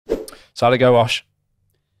So how'd it go, Osh?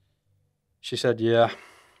 She said, yeah.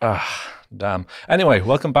 Ah, damn. Anyway,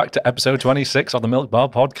 welcome back to episode 26 of the Milk Bar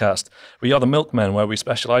podcast. We are the Milkmen, where we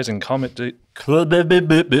specialise in comedic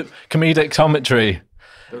commentary.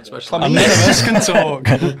 None of us can talk.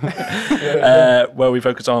 Where we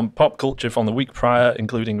focus on pop culture from the week prior,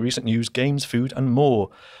 including recent news, games, food, and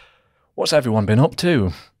more. What's everyone been up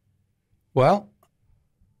to? Well,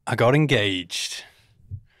 I got engaged.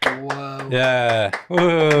 Whoa. Yeah.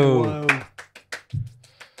 Whoa.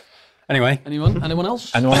 Anyway. Anyone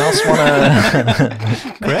else? Anyone else want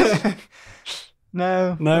to... Chris?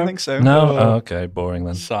 No, I don't think so. No? Oh, okay, boring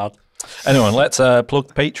then. Sad. Anyway, let's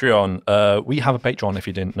plug Patreon. We have a Patreon if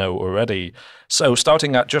you didn't know already. So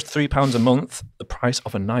starting at just £3 a month, the price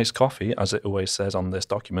of a nice coffee, as it always says on this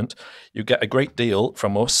document, you get a great deal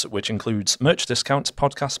from us, which includes merch discounts,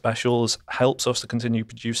 podcast specials, helps us to continue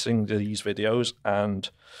producing these videos, and,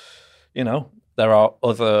 you know, there are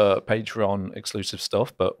other Patreon exclusive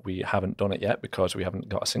stuff, but we haven't done it yet because we haven't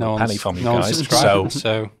got a single penny from you guys.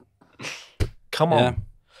 So come on. Yeah.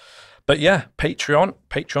 But yeah,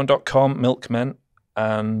 patreon.com, Milkmen,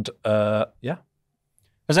 and yeah.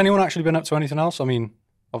 Has anyone actually been up to anything else? I mean,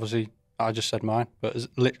 obviously, I just said mine, but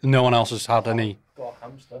no one else has had any. Got a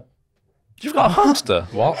hamster. You've got a hamster?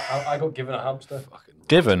 What? I got given a hamster.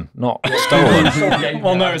 Given, not stolen.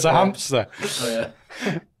 Well, no, it's a hamster. Oh,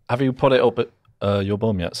 yeah. Have you put it up at your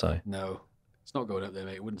bum yet, Si? No. It's not going up there,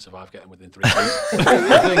 mate. It wouldn't survive getting within 3 feet.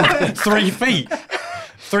 3 feet?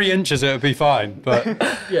 3 inches, it would be fine, but...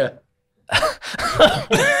 Yeah. How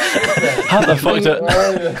the fuck did...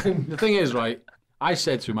 The thing is, right, I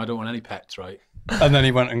said to him, I don't want any pets, right? And then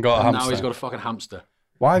he went and got a And hamster. now he's got a fucking hamster.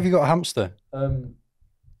 Why have you got a hamster?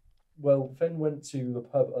 Well, Finn went to the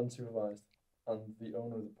pub unsupervised, and the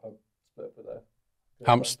owner of the pub split up with her.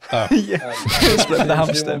 Hamster. Oh. Yeah. Split with the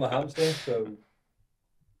hamster. On the hamster, so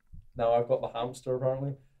now I've got the hamster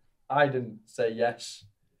apparently. I didn't say yes,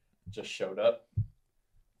 just showed up.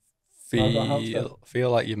 Feel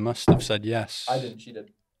like you must have said yes. I didn't, she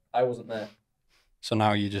did. I wasn't there. So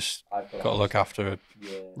now you just I've got to look after a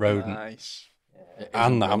Yeah. rodent Nice. Yeah.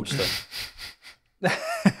 and the hamster.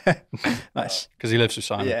 Nice. Because he lives with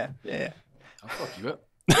Simon. Yeah. I'll fuck you up.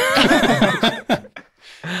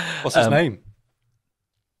 What's his name?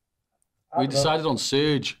 We decided on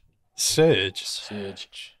Surge. Serge.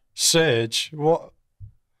 Serge? What?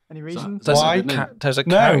 Any reason? There's Why? There's a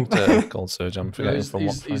No. character called Serge. I'm forgetting He's, from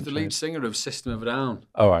what he's the lead singer of System of a Down.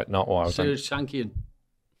 All right, not what I was Surge Sankian.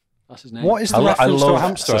 That's his name. What is the I reference to a love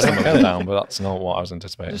hamster? I System don't of get a it. Down, but that's not what I was I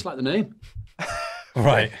anticipating. just like the name.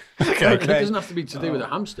 Right. It doesn't have to be to do with a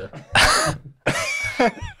hamster.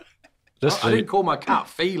 Just I didn't call my cat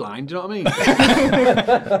Feline, do you know what I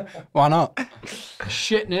mean? Why not?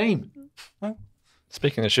 Shit name.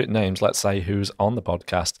 Speaking of shit names, let's say who's on the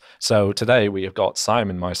podcast. So today we have got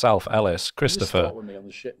Simon, myself, Ellis, Just Christopher. start with me on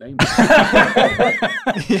the shit name.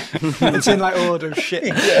 It's in like order of shit.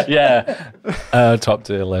 Yeah, top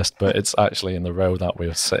tier list, but it's actually in the row that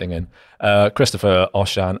we're sitting in. Christopher,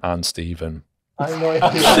 Oshan, and Stephen. I know.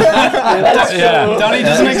 Yeah, Danny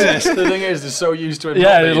doesn't exist. The thing is, they're so used to it.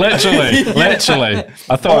 yeah, literally.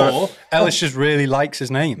 I thought, Or Ellis just really likes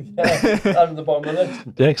his name. I'm the bottom of the list.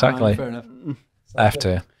 yeah, exactly. Fair enough. F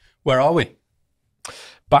tier. Where are we?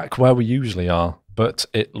 Back where we usually are, but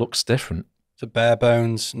it looks different. It's a bare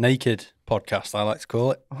bones, naked podcast, I like to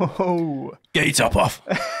call it. Oh. Get your top off.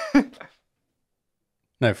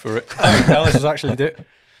 No, for it. Ellis is actually do it.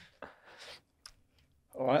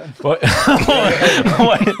 All right. What?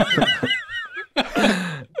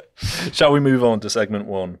 Shall we move on to segment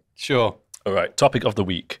 1? Sure. All right, topic of the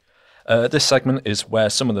week. This segment is where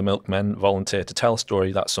some of the milkmen volunteer to tell a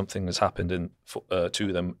story that something has happened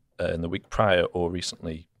to them in the week prior or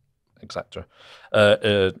recently, etc.,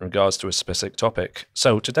 in regards to a specific topic.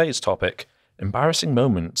 So today's topic, embarrassing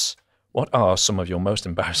moments. What are some of your most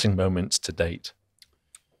embarrassing moments to date?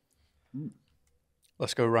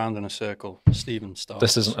 Let's go round in a circle. Stephen starts.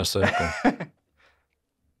 This isn't a circle.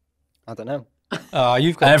 I don't know.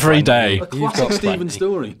 You've got Every plenty. day. A You've classic got Stephen plenty.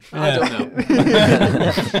 story. I Yeah. don't know.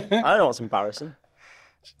 I don't know what's embarrassing.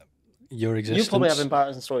 Your existence. You probably have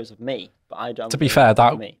embarrassing stories of me, but I don't. To be really fair, of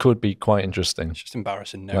that me. could be quite interesting. It's just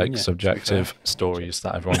embarrassing knowing Like you, to be subjective fair. stories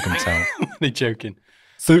that everyone can tell. They're joking.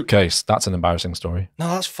 Suitcase, that's an embarrassing story. No,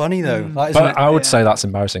 that's funny though. That isn't But it? I would say that's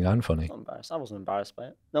embarrassing and funny. I'm not embarrassed. I wasn't embarrassed by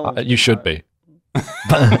it. No one was You should embarrassed. be.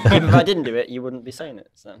 Even if I didn't do it, you wouldn't be saying it.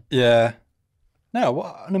 So. Yeah. No,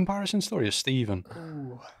 what an embarrassing story is Stephen.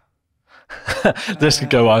 This could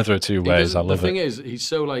go either of two ways. I The love thing it. is, he's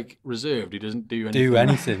so like reserved. He doesn't do anything. Do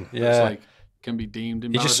anything. That's Yeah. like can be deemed He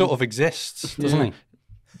embarrassing. just sort of exists, doesn't Yeah. he?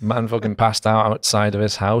 Man fucking passed out outside of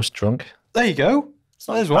his house, drunk. There you go. It's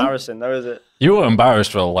not There's one. embarrassing, though, is it? You were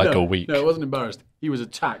embarrassed for like a week. No, I wasn't embarrassed. He was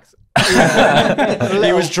attacked.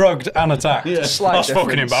 He was drugged and attacked. Yeah. Slight That's fucking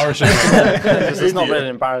difference. embarrassing. It's not really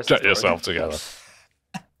embarrassing. Get yourself together.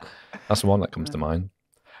 That's the one that comes to mind.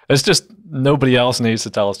 It's just nobody else needs to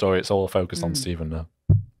tell a story. It's all focused on Stephen now.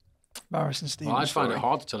 Embarrassing Steve. Well, I just find it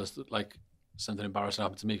hard to tell us that, like, something embarrassing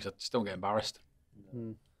happened to me because I just don't get embarrassed.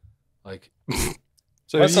 Like,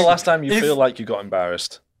 So When's the you- last time you if- feel like you got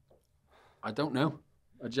embarrassed? I don't know.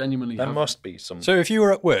 I genuinely There have. must be some. So if you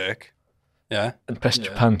were at work, yeah, And pissed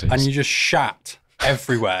your Yeah. panties. and you just shat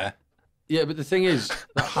everywhere, Yeah, but the thing is,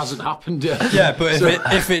 that hasn't happened yet. yeah, but So-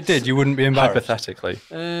 if it did, you wouldn't be embarrassed. Hypothetically.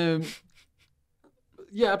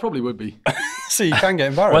 Yeah, I probably would be. So you can get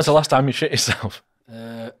When's embarrassed. the last time you shit yourself?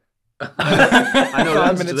 I know the 5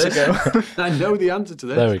 answer to minutes this. ago. I know the answer to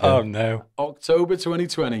this. There we go. Oh no! October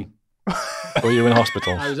 2020. Were you in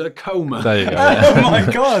hospital? I was in a coma. There you go. Oh Yeah.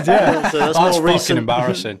 my god! Yeah, So that's that's more fucking recent.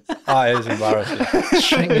 embarrassing. That is embarrassing.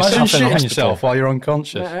 Shitting Imagine yourself in shitting hospital. yourself while you're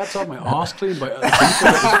unconscious. I had to have my arse cleaned by other people.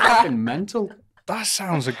 It was fucking mental. That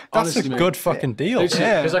sounds that's Honestly, a mate. good fucking deal.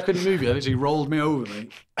 Because I couldn't move yet. They rolled me over,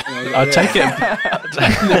 mate. I'd take it.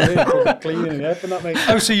 Cleaning up and that, mate.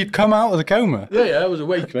 Oh, so you'd come out of the coma? Yeah, I was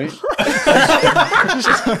awake, mate.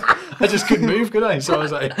 I just couldn't move, could I? So I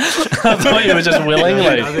was like, I thought you were just I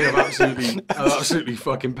willingly. think I've absolutely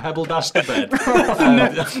fucking pebble dashed to bed.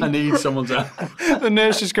 I need someone's help. The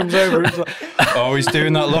nurse just comes over and is like, oh, he's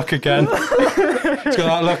doing that look again. He's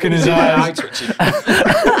got that look in his eyes. twitching.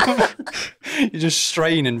 You're just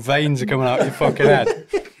straining, veins are coming out of your fucking head.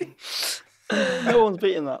 No one's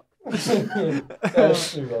beating that.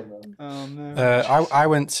 Oh no. I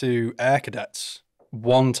went to Air Cadets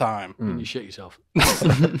one time. You shit yourself.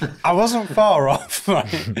 I wasn't far off,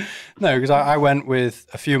 right? No, because I went with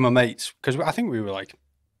a few of my mates, because I think we were like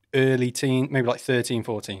early teen, maybe like 13,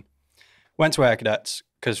 14. Went to Air Cadets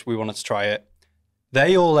because we wanted to try it.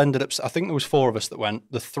 They all ended up, I think there was 4 of us that went.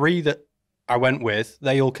 The 3 that I went with,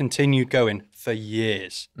 they all continued going for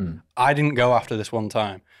years. I didn't go after this one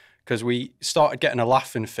time because we started getting a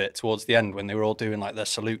laughing fit towards the end when they were all doing like their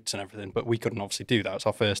salutes and everything, but we couldn't obviously do that. It was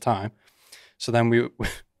our first time. So then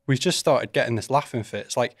we just started getting this laughing fit.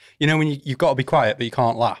 It's like, you know, when you've got to be quiet, but you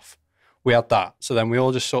can't laugh. We had that. So then we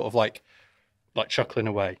all just sort of like chuckling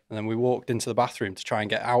away. And then we walked into the bathroom to try and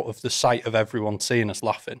get out of the sight of everyone seeing us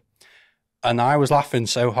laughing. And I was laughing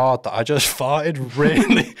so hard that I just farted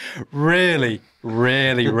really, really,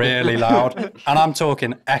 really, really loud. And I'm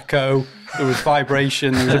talking echo. There was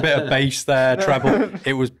vibration. There was a bit of bass there, treble.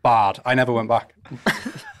 It was bad. I never went back.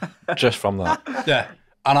 Just from that. Yeah.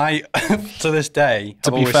 And I, to this day, To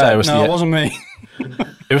I've be always fair, said, it was no, the- it wasn't me.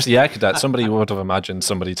 It was the air cadet. Somebody would have imagined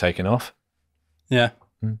somebody taking off. Yeah.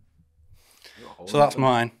 So that's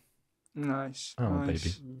mine. Nice. Oh, nice.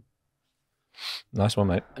 baby. Nice one,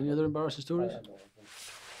 mate. Any other embarrassing stories? I'm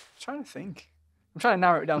trying to think. I'm trying to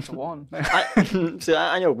narrow it down to one. See,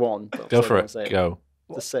 I know one. But Go obviously I for won't it. say Go.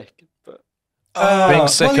 The sick, but Being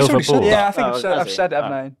sick well, he's over already said ball. that. Yeah, I think Oh, I've said, has I've he? said it,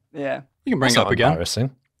 haven't Oh. I? Yeah. You can bring That's it up not again.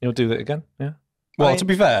 embarrassing. You'll do that again? Yeah. Well, to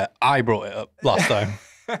be fair, I brought it up last time.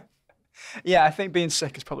 Yeah, I think being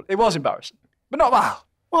sick is probably, it was embarrassing. But not that.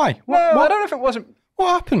 Why? No, I don't know if it wasn't. What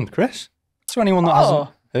happened, Chris? To anyone that Oh, hasn't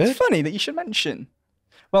it's heard? funny that you should mention.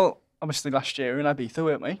 Well, obviously last year in Ibiza,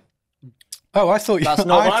 weren't we? Oh, I thought you. that's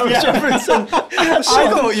not what I was referencing. I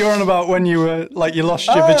thought you were on about when you were like you lost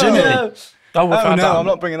your virginity. Yeah. Oh, we've Oh had no, that. I'm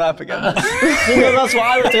not bringing that up again. That's what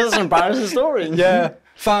I would think. That's an embarrassing story. Yeah,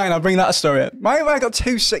 fine, I'll bring that story up. I got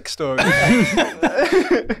 2 sick stories.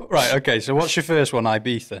 Right. Okay. So what's your first one,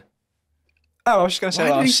 Ibiza? Oh, I was just going to say Why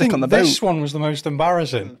that I do you was sick think on the this boat. one was the most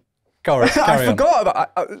embarrassing? Carry I on. forgot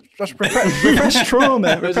about just repressed trauma.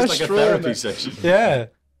 It was just Repressed like a trauma. therapy session. Yeah.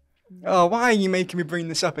 Oh, why are you making me bring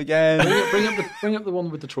this up again? Bring up the one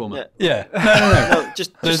with the trauma. Yeah. Yeah. No. No,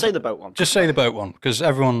 just say the boat one. Just say the boat one because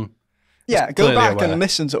everyone. Yeah, It's go clearly back aware. and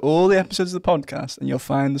listen to all the episodes of the podcast and you'll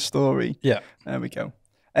find the story. Yeah. There we go.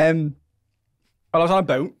 Well, I was on a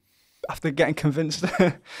boat after getting convinced.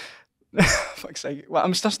 Fuck's sake. Well,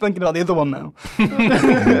 I'm just thinking about the other one now.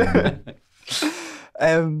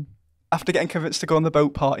 After getting convinced to go on the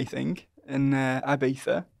boat party thing in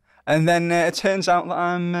Ibiza. And then it turns out that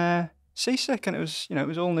I'm seasick, and it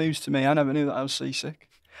was all news to me. I never knew that I was seasick.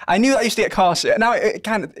 I knew that I used to get car sick. Now it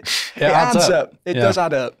kind of it adds adds up. up. It Yeah. does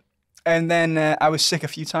add up. And then I was sick a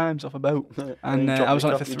few times off a boat, and You dropped I was on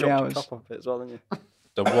your it for cup- you 3 dropped hours. your cup off it as well, didn't you?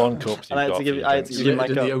 The one cup you've And I had got to give for you- your I had to drinks. give you my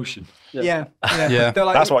In cup. the ocean. Yeah. Yeah. They're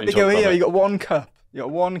like, That's what you they go took from here. it. You got 1 cup. You got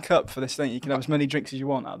 1 cup for this thing. You can have as many drinks as you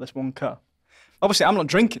want out of this 1 cup. Obviously, I'm not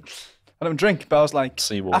drinking. I don't drink, but I was like,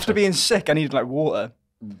 Seawater. after being sick, I needed like water.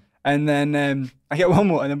 And then I get one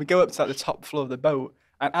more, and then we go up to like, the top floor of the boat.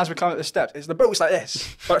 And as we climb up the steps, the boat's like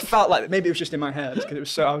this. But it felt like maybe it was just in my head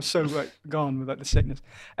because I was so like, gone with like the sickness.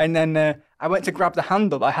 And then I went to grab the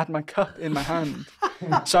handle, but I had my cup in my hand.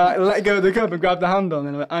 So I let go of the cup and grabbed the handle, and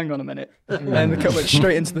then I went, hang on a minute. And then the cup went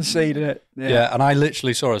straight into the sea, didn't it? Yeah, and I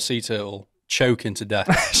literally saw a sea turtle choking to death.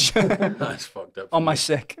 That's fucked up. On my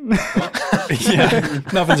sick. Yeah,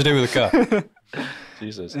 nothing to do with the cup.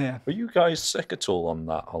 Jesus. Yeah. Were you guys sick at all on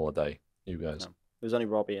that holiday? You guys? It was only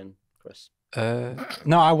Robbie and Chris.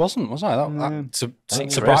 No, I wasn't, was I?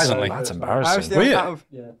 Surprisingly. That's I was embarrassing. the Were you? out of,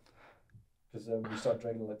 Yeah, because we started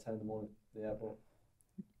drinking at like 10 in the morning at the airport.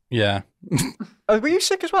 Yeah. Oh, were you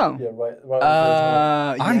sick as well? Yeah, right.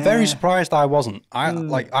 I'm very yeah. surprised I wasn't.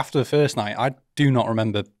 Like after the first night, I do not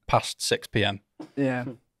remember past 6 p.m. Yeah.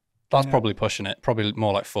 That's probably pushing it. Probably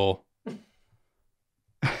more like 4.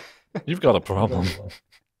 You've got a problem.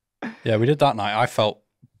 Yeah, we did that night. I felt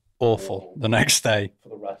awful the next day. For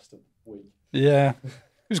the rest of the week. Yeah. It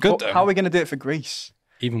was good though. How are we going to do it for Greece?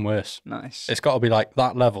 Even worse. Nice. It's got to be like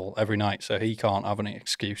that level every night, so he can't have any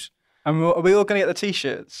excuse. And are we all going to get the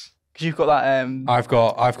t-shirts? Because you've got that. I've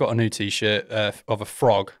got a new T-shirt of a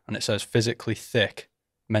frog, and it says "physically thick,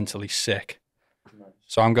 mentally sick."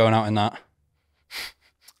 So I'm going out in that.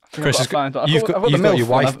 Chris, I've got you've the got your MILF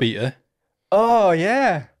one. wife beater. Oh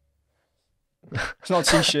yeah. It's not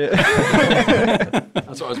a t-shirt.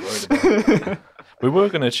 That's what I was worried about. We were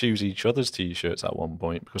going to choose each other's T-shirts at one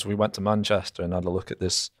point because we went to Manchester and had a look at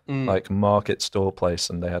this like market store place,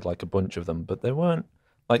 and they had like a bunch of them, but they weren't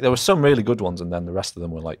like there were some really good ones, and then the rest of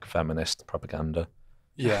them were like feminist propaganda.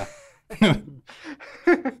 Yeah.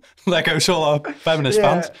 There goes all our feminist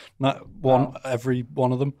Yeah. fans. Every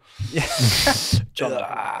one of them. Jono.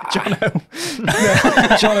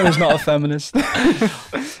 Jono is not a feminist.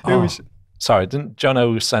 Oh, sorry, didn't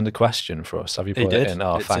Jono send a question for us? Have you He put did. it in?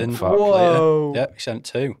 Oh, It's thank in. fuck. Whoa. Yeah, he sent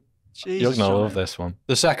 2. You're Jesus, going to love Jono. this one.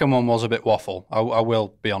 The second one was a bit waffle. I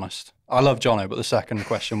will be honest. I love Jono, but the second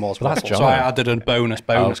question was But that's waffle. So I Jono. added a bonus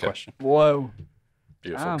okay. question. Whoa.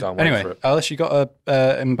 Beautiful. Damn. Can't wait for Anyway, it. Alice, you got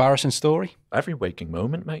a embarrassing story? Every waking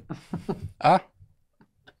moment, mate. Ah,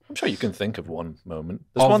 I'm sure you can think of one moment.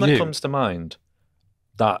 There's Of one that you? comes to mind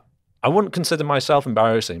that I wouldn't consider myself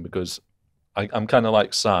embarrassing because I'm kind of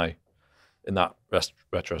like Si in that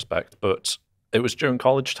retrospect, but it was during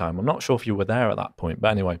college time. I'm not sure if you were there at that point, but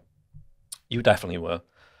anyway, you definitely were.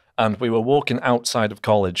 And we were walking outside of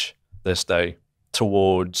college this day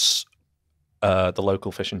towards the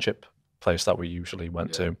local fish and chip place that we usually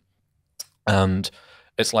went to. And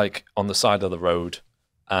it's like on the side of the road,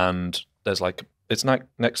 and there's like, it's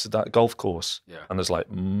next to that golf course, and there's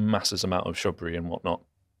like massive amount of shrubbery and whatnot,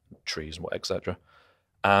 trees and what, etc.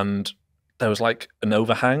 And there was like an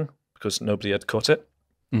overhang because nobody had cut it,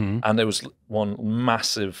 and there was one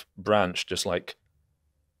massive branch just like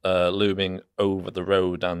looming over the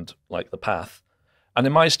road and like the path. And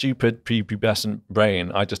in my stupid prepubescent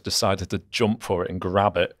brain, I just decided to jump for it and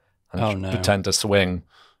grab it and pretend to swing.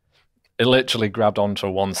 It literally grabbed onto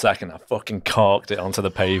 1 second. I fucking corked it onto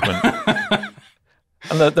the pavement.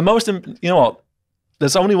 And the most, you know what?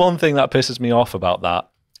 There's only one thing that pisses me off about that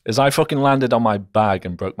is I fucking landed on my bag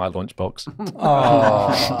and broke my lunchbox.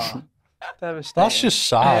 Oh, that's just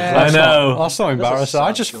sad. I know. That's not embarrassing.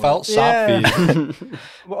 I just felt sad for you.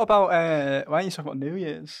 What about, why are you talking about New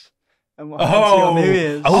Year's? And what happened to your New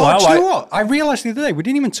Year's? Oh, wow, do you know what? I realised the other day we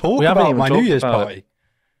didn't even talk We haven't about even my New talked Year's about party.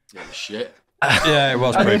 Yeah, shit. Yeah, it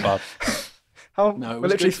was pretty bad. How, No, it we're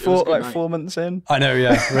was literally good. It was a good night. 4 months in. I know,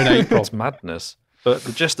 yeah. We're in April. It's madness. But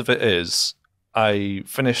the gist of it is, I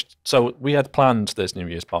finished. So we had planned this New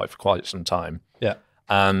Year's party for quite some time. Yeah.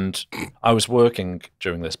 And I was working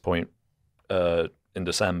during this point in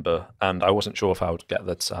December, and I wasn't sure if I would get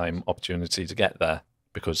the time opportunity to get there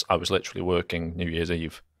because I was literally working New Year's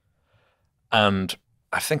Eve. And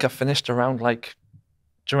I think I finished around like,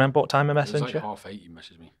 do you remember what time I It was messaged you? like 8:30 you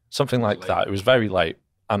messaged me. Something like late. that. It was very late.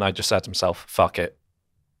 And I just said to myself, fuck it.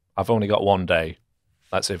 I've only got one day.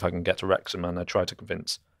 Let's see if I can get to Wrexham. And I tried to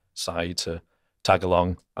convince Si to tag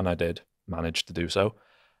along, and I did manage to do so.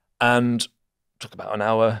 And it took about an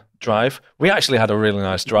hour drive. We actually had a really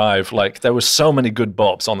nice drive. Like, there was so many good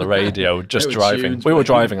bops on the radio just They were driving. tunes, We were mate.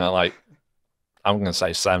 driving at like, I'm going to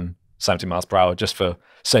say 70 miles per hour just for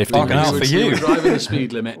safety Fucking hell, reasons. for you. We were driving the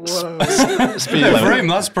speed limit. Speed Yeah, for limit. him,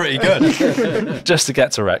 that's pretty good. Just to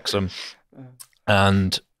get to Wrexham.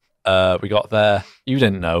 And we got there. You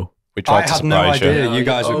didn't know. We tried I to had no surprise idea you. you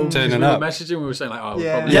guys were turning we were up. messaging, we were saying like, oh, we're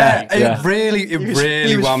Yeah. probably Yeah, Yeah. it really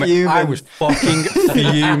was wound me. fuming. I was fucking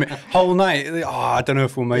fuming whole night. Oh, I don't know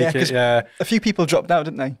if we'll make Yeah, it. 'cause- Yeah, A few people dropped out,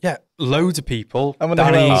 didn't they? yeah, loads of people. I wonder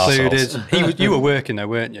who Danny else. included. You were working though,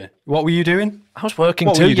 weren't you? What were you doing? I was working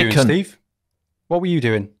What too, were you doing, cunt. Steve? What were you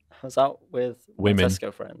doing? I was out with my Women.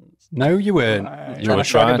 Tesco friends. No, you weren't. You were Trying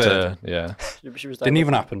trying to shag a to, yeah. She was there Didn't with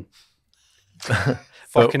even me. happen.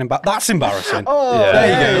 Fucking that's embarrassing. Oh, Yeah. There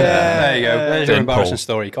you go. Yeah. There you go. There's your Didn't embarrassing pull.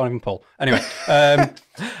 story. You can't even pull. Anyway, Yeah,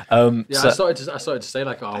 So- I started to say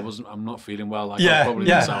like, oh, I'm not feeling well. Like, I'll yeah, probably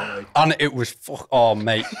miss out. yeah. Like, And it was oh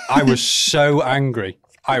mate, I was so angry.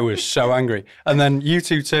 And then you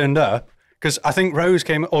two turned up because I think Rose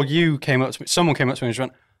came or you came up to me. Someone came up to me and she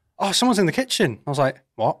went, "Oh, someone's in the kitchen." I was like,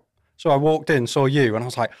 "What?" So I walked in, saw you, and I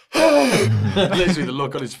was like, literally the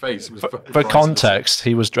look on his face was For priceless. context,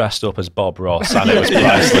 he was dressed up as Bob Ross, and it was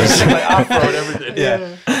priceless. Like afro and everything.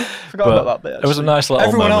 "Yeah." Forgot But about that bit. it was a nice little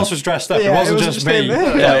Everyone moment. else was dressed up. Yeah, it wasn't it just wasn't me. just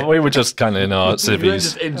him. Yeah, we were just kind of in our You were civvies.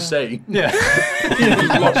 just insane. Yeah. You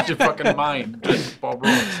lost your fucking mind. Just Bob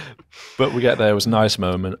Ross. But we get there, it was a nice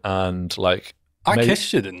moment, and like, I mate-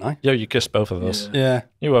 kissed you, didn't I? yeah, you kissed both of us. Yeah. Yeah.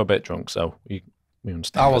 You were a bit drunk, so we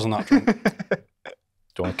understand. I wasn't that drunk.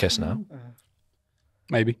 Do you want to kiss now?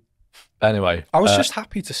 Maybe. Anyway, I was just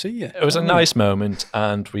happy to see you. it was a nice moment,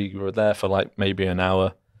 and we were there for like maybe an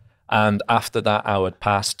hour. And after that hour had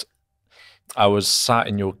passed, I was sat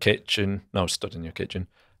in your kitchen. No, stood in your kitchen,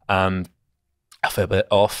 and I felt a bit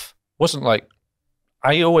off. Wasn't like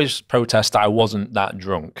I always protest that I wasn't that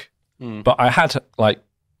drunk, but I had like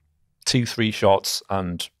 2-3 shots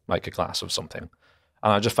and like a glass of something,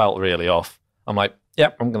 and I just felt really off. I'm like,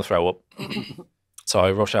 yep, I'm gonna throw up. So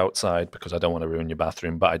I rush outside because I don't want to ruin your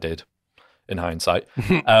bathroom, but I did, in hindsight.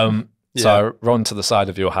 So I run to the side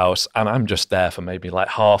of your house, and I'm just there for maybe like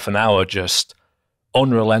half an hour, just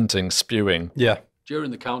unrelenting spewing. Yeah.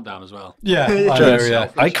 During the countdown as well. Yeah. I know,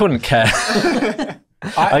 yeah. I couldn't care.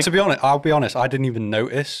 To be honest, I'll be honest, I didn't even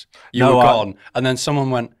notice you No, were I- gone. And then someone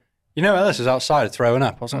went, "You know, Ellis is outside throwing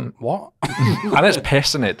up." I was like, "What?" And it's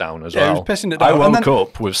pissing it down as Yeah, it well. was pissing it I down. wook And then-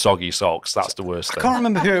 up with soggy socks. That's the worst I thing. can't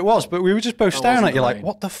remember who it was, but we were just both staring at you like, wasn't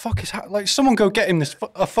 "What the fuck is happening?" Like, someone go get him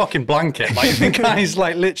a fucking blanket. Like, the guy's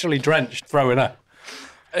like literally drenched, throwing up.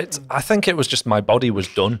 I think it was just my body was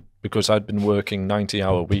done because I'd been working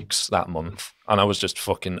 90-hour weeks that month, and I was just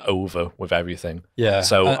fucking over with everything. Yeah.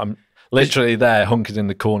 So I'm literally there, hunkered in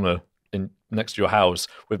the corner next to your house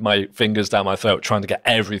with my fingers down my throat, trying to get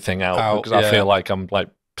everything out because I yeah. feel like I'm like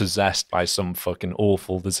possessed by some fucking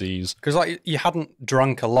awful disease. Because like you hadn't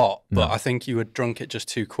drunk a lot, but I think you had drunk it just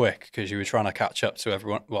too quick because you were trying to catch up to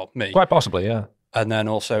everyone. Well, me, Quite possibly, yeah. and then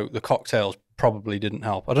also the cocktails probably didn't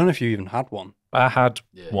help. I don't know if you even had one. I had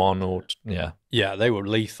Yeah. one or yeah. Yeah, they were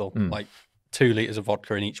lethal. Like 2 liters of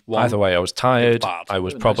vodka in each one. Either way, I was tired. bad. I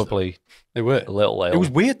was They were nice, probably They were. a little ill. It was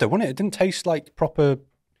weird though, wasn't it? It didn't taste like proper.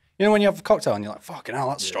 You know when you have a cocktail and you're like, "Fucking hell,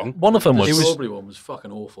 that's strong." One of them The was. strawberry one was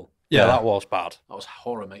fucking awful. Yeah, Yeah. that was bad. That was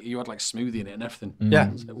horror, mate. You had like smoothie in it and everything. Yeah. I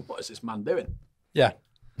was like, what is this man doing? Yeah.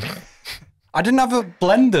 I didn't have a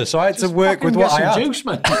blender, so I had to work with Fucking what get I some had. juice,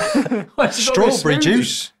 man. Why has it got to be a Strawberry smoothie?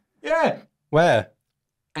 juice. Yeah. Where?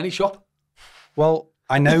 Any shop. Well,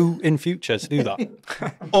 I know in future to do that.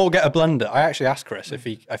 Or get a blender. I actually asked Chris if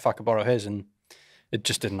I could borrow his, and it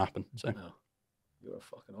just didn't happen. So You're a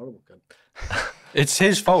fucking horrible cunt. it's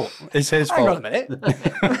his fault. It's his Hang fault. on a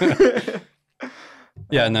minute.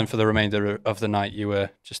 Yeah, and then for the remainder of the night, you were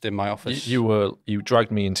just in my office. You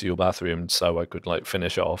dragged me into your bathroom so I could like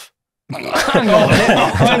finish off. Hang on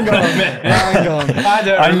a minute. Hang on. I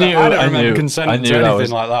don't remember consenting to that anything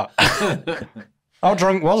was- like that. How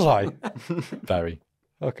drunk was I? Very.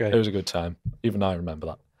 It Okay. was a good time. Even I remember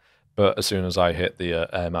that. But as soon as I hit the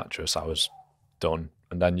air mattress, I was done.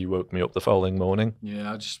 And then you woke me up the following morning.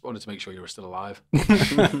 Yeah, I just wanted to make sure you were still alive.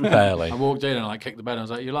 Barely. I walked in and I kicked the bed and I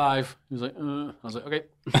was like, "You alive?" He was like, I was like, "Okay."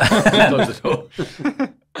 Closed the door.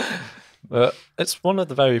 But it's one of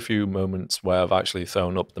the very few moments where I've actually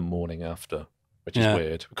thrown up the morning after, which is Yeah.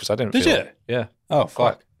 weird because I didn't Did feel you? it. Yeah. Oh,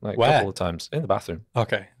 fuck. Like Where? a couple of times in the bathroom.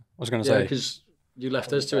 Okay. I was going to Yeah, say, because you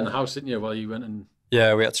left us two in the house, didn't you? While you went and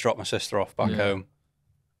yeah, we had to drop my sister off back Yeah. home.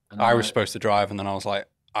 and I was supposed to drive, and then I was like,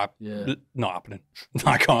 yeah. not happening.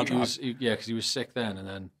 I can't He drive. was, because he was sick then, and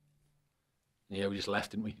then we just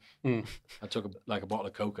left, didn't we? Mm. I took a bottle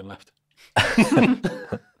of Coke and left.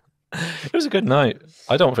 It was a good night.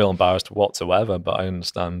 I don't feel embarrassed whatsoever, but I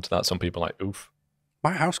understand that some people are like, oof.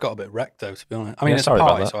 My house got a bit wrecked, though, to be honest. I mean, Yeah, it's a sorry about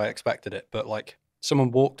party, that. so I expected it. But, like,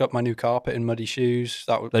 someone walked up my new carpet in muddy shoes.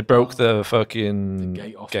 That was, They broke the fucking The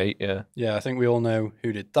gate off. gate, yeah. yeah, I think we all know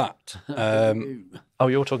who did that. Oh,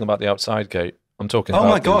 you're talking about the outside gate. I'm talking Oh about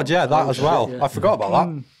my God, yeah, that as well. yeah. I forgot about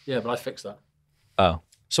that. Yeah, but I fixed that. Oh.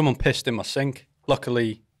 Someone pissed in my sink.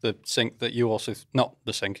 Luckily, the sink that you also, not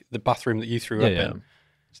the sink, the bathroom that you threw up in,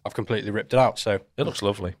 I've completely ripped it out. So It looks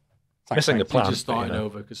lovely. thanks, Missing a mate. You're plant. just starting but, you know.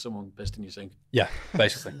 over because someone pissed in your sink. Yeah,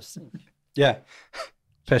 basically. Yeah,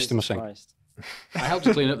 pissed in my sink. Christ. I helped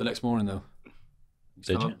you clean up the next morning, though.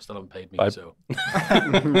 Did you? Still haven't paid me, I- so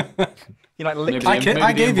You like maybe, licked I the- ki- maybe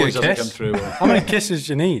I the gave you a invoice hasn't kiss. come through. Or How many kisses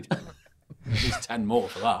do you need? at least 10 more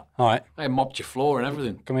for that. All right, I mopped your floor and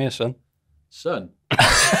everything. come here, son. Son,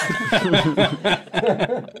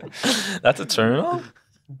 That's a turn on?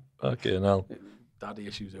 Fucking hell. daddy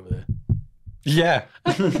issues over there. Yeah,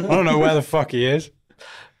 I don't know where the fuck he is.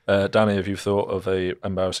 Danny, have you thought of a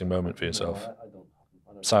embarrassing moment for yourself? I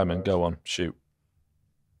don't. Simon, go on, shoot.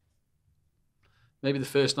 Maybe the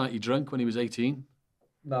first night you drank when he was 18.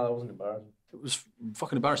 No, that wasn't embarrassing. It was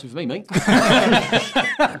fucking embarrassing for me, mate.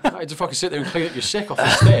 I had to fucking sit there and clean up your sick off the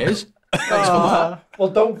stairs. Thanks for that. Well,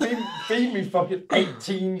 don't feed me fucking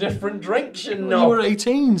 18 different drinks, you You know. were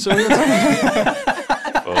 18, so you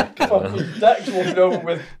Fucking hell. Fucking Dex walking over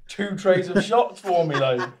with 2 trays of shots for me,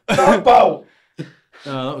 like. How about?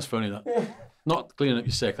 No, that was funny, that. Not cleaning up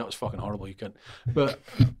your sick, that was fucking horrible, you can. But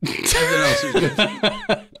everything else was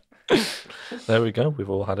good. There we go. We've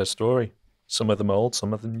all had a story. Some of them old,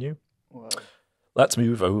 some of them new. Let's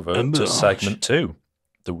move over to segment 2,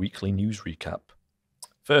 the weekly news recap.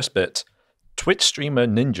 First bit, Twitch streamer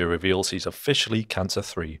Ninja reveals he's officially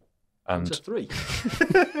cancer-free. And It's a 3.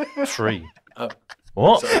 3. Oh.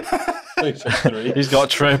 What? It's a 3. He's got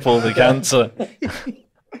triple the cancer.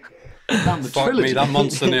 Damn, the Fuck trilogy. me, that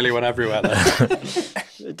monster nearly went everywhere there.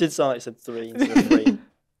 It did sound like it said 3 instead of 3.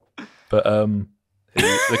 But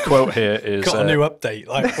the quote here is, Got a new update.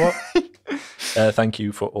 Like, what? thank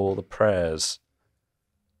you for all the prayers.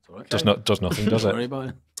 It's all right. Does nothing, does Don't it? worry about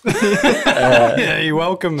it. Yeah, you're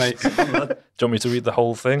welcome, mate. Do you want me to read the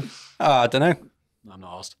whole thing? I don't know. I'm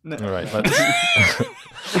not asked. All right. I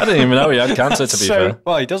didn't even know he had cancer, to be fair.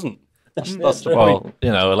 Well, he doesn't. That's the point.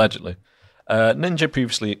 Well, allegedly. Ninja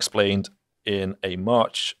previously explained in a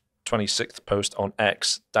March 26th post on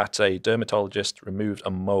X that a dermatologist removed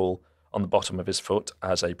a mole on the bottom of his foot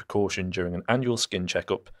as a precaution during an annual skin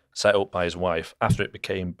checkup set up by his wife after it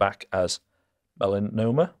became back as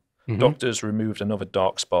melanoma. Doctors removed another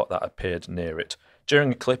dark spot that appeared near it.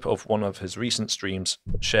 During a clip of one of his recent streams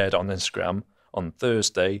shared on Instagram on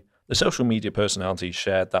Thursday, the social media personality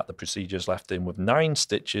shared that the procedures left him with 9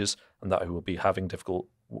 stitches and that he will be having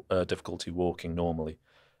difficulty walking normally.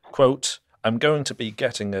 Quote, I'm going to be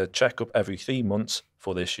getting a checkup every 3 months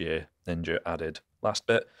for this year, Ninja added. Last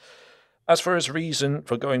bit. As for his reason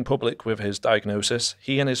for going public with his diagnosis,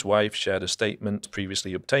 he and his wife shared a statement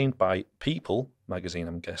previously obtained by People magazine,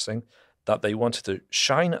 I'm guessing, that they wanted to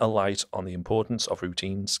shine a light on the importance of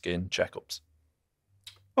routine skin checkups.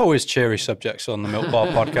 Always cheery subjects on the Milk Bar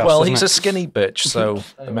podcast. Well, isn't he's it? a skinny bitch, so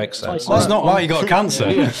it makes sense. Well, that's not why you got cancer.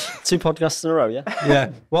 2 podcasts in a row, yeah?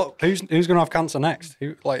 Yeah. Well, who's going to have cancer next?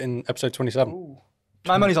 Who, like in episode 27?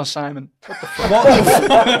 My money's on Simon. What the fuck?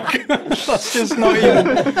 That's just not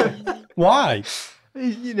even. Why?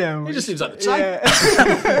 You know. He just seems like the type.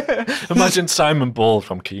 Imagine Simon Ball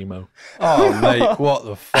from Chemo. Oh, mate, what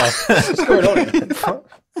the fuck? What's going on here?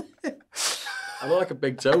 I look like a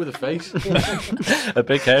big toe with a face. A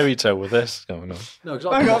big hairy toe with this going on. No, because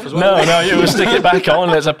I'll come off as well. No, you will stick it back on.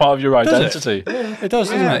 It's a part of your identity. It does,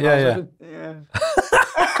 doesn't it? Yeah, yeah. Yeah.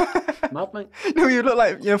 Mad, mate. No, you look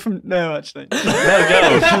like from. No, actually.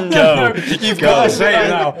 No, go. You've got to say it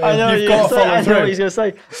now. I know, You've got to follow I know what through. he's going to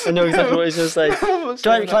say. I know exactly what he's going to say.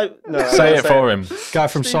 No, I Say won't it for him. Guy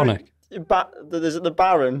from Sonic. There's the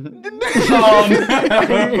Baron. Oh,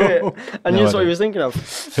 no. I knew that's what he was thinking of.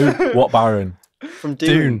 Who? What Baron? From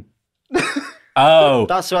Dune. Dune. Oh,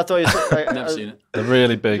 That's who I thought you said. Never seen it. the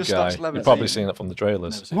really big Just guy. starts You've probably levitating. seen it from the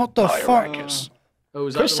trailers. What the fuck? Oh,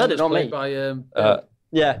 was that Chris the said one it, that's not played me. By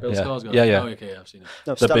Yeah. Bill Yeah. Skarsgård? Yeah, yeah. Oh, okay, I've seen it.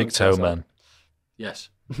 No, The Stellan big toe Skarsgård. man. Yes.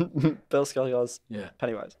 Bill Skarsgård's Yeah.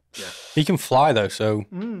 Pennywise. He can fly, though, so.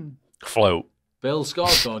 Float. Bill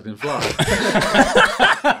Skarsgård can fly.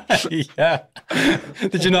 Yeah.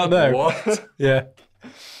 Did you not know? What? Yeah.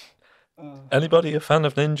 Anybody a fan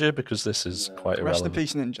of Ninja? Because this is quite Rest in irrelevant.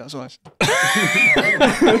 peace, Ninja. That's always.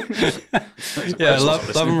 Yeah,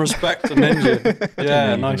 love and respect to Ninja. I Yeah, didn't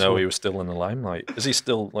even nice know one. he was still in the limelight. Is he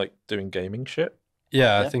still like doing gaming shit?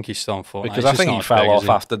 Yeah, I Yeah. think he's still on Fortnite. Because He's I just think not he as fell big, off is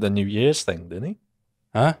he? after the New Year's thing, didn't he?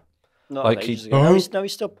 Huh? Not Like like he's- ages ago. No,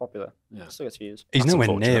 he's still popular. Yeah. Still gets views. He's That's nowhere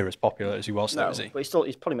unfortunate. near as popular as he was, though, No, is he? but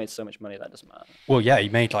he's probably made so much money that doesn't matter. Well, yeah, he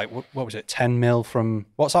made like, what was it, 10 mil from,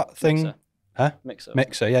 what's that thing? Mixer. Huh? Mixer.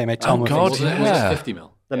 Mixer, yeah, he made 10 Oh, mil. God, Was it yeah. 50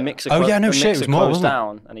 mil? the mixer. Oh, yeah, no the shit, it mixer was more, closed wasn't it?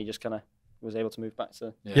 down, and he just kind of was able to move back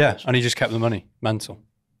to. Yeah, and he just kept the money. Mental.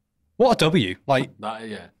 What a W! Like That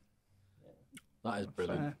is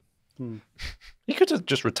brilliant. He could have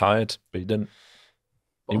just retired, but he didn't.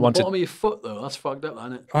 But He on wanted- the bottom of your foot though, that's fucked up,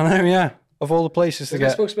 isn't it? I know, yeah. Of all the places to Isn't it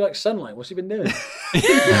get. supposed to be like sunlight? What's he been doing?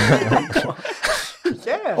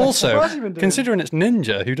 Yeah. Also, What's he been doing? considering it's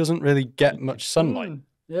Ninja, who doesn't really get much sunlight,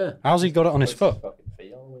 Yeah. how's he got it on his foot?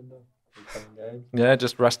 Yeah,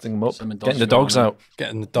 just resting him up, Something getting the dodgy going dogs on, out.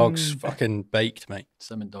 Getting the dogs fucking baked, mate.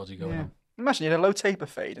 Something dodgy going Yeah. on. Imagine you had a low taper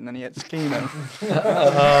fade and then he had chemo.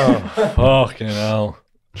 Oh, fucking hell.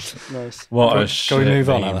 Nice. What a Can shit we move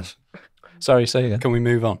on, meme. Alice? Sorry, say again. Can we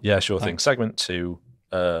move on? Yeah, sure thing. Segment 2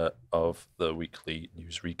 of the weekly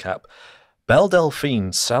news recap. Belle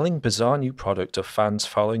Delphine selling bizarre new product to fans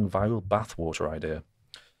following viral bathwater idea.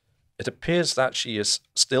 It appears that she is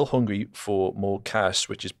still hungry for more cash,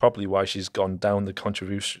 which is probably why she's gone down the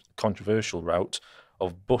controversial route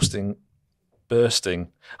of bursting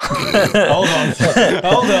Hold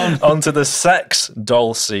on. onto the sex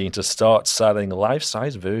doll scene to start selling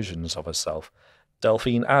life-size versions of herself.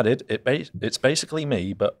 Delphine added, it's basically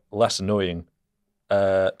me, but less annoying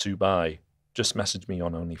to buy. Just message me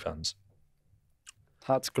on OnlyFans.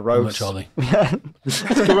 That's How gross. much are they?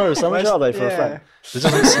 That's gross. How much are they for a friend?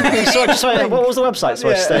 Yeah. Sorry, what was the website so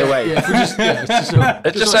I stay away? Yeah, if we just, yeah, it's just,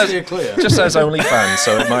 It just says clear. just says OnlyFans,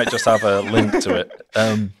 so it might just have a link to it.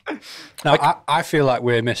 Now, I feel like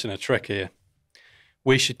we're missing a trick here.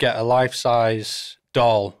 We should get a life-size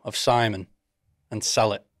doll of Simon and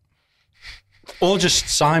sell it. Or just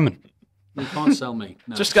Simon. You can't sell me.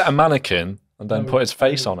 No. Just get a mannequin and then put his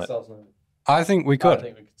face on it. I think we I could.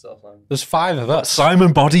 think we could sell something. There's 5 of us.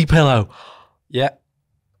 Simon body pillow. Yeah.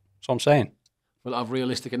 That's what I'm saying. Will it have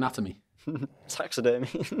realistic anatomy? Taxidermy.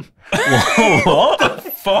 What?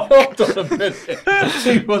 Hold on a minute.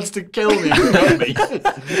 He wants to kill me. Not me.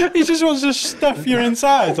 He just wants to stuff your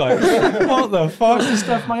insides. Like, what the fuck?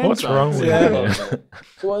 Stuff my What's insides. wrong with you?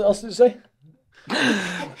 So what else did it say?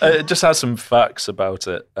 It just has some facts about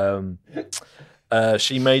it.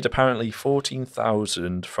 She made apparently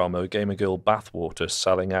 14,000 from a Gamer Girl bathwater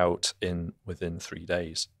selling out within 3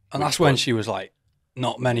 days. And that's when she was like,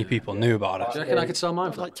 not many people knew about Do you it. reckon I could sell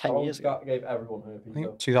mine for Like that? 10 years ago. Gave everyone herpes. I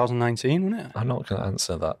think 2019, wasn't it? I'm not going to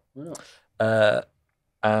answer that. Why not?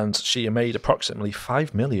 And she made approximately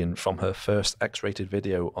 5 million from her first X-rated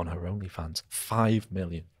video on her OnlyFans. 5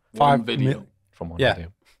 million One 5 video. mil- from one Yeah.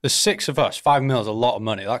 video. There's 6 of us. 5 mil is a lot of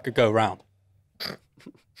money. That could go round.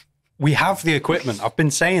 We have the equipment. I've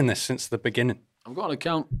been saying this since the beginning. I've got an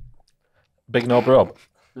account. Big Knob Rob.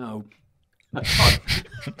 No.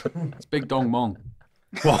 It's Big Dong Mong.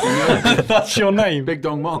 What? That's your name. Big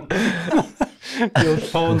Dong Mong. Your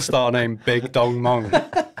porn star name, Big Dong Mong.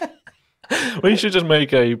 We should just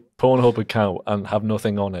make a Pornhub account and have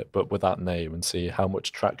nothing on it but with that name and see how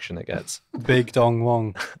much traction it gets. Big Dong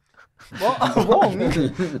Wong. What? Wrong.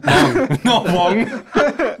 Not Wong.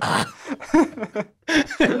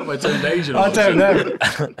 Have I turned Asian? or I don't know.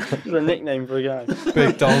 It's a nickname for a guy.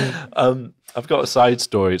 Big Dong. I've got a side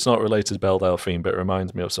story. It's not related to Belle Delphine, but it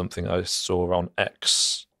reminds me of something I saw on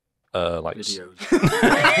X. Videos.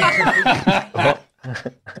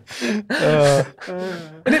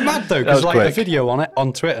 Isn't it mad though? That Because was like a quick. video on it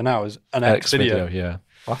on Twitter now is an X video. yeah.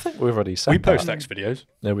 I think we've already said We post that. X videos.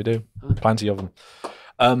 Yeah, we do. Plenty of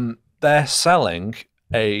them. They're selling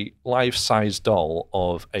a life-size doll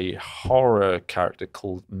of a horror character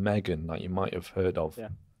called Megan that you might have heard of. Yeah.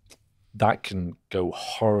 That can go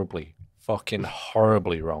fucking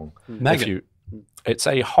horribly wrong. Megan? It's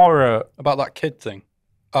a horror. About that kid thing.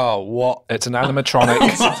 Oh, what? It's an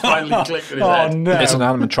animatronic. Finally clicked in his Oh head. no. It's an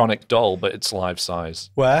animatronic doll, but it's life-size.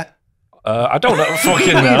 Where? I don't know.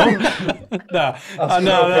 Fucking know. No. I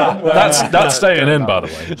know. That's staying in, by the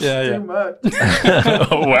way. Yeah, yeah. Too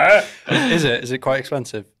much. Where? Is it? Is it quite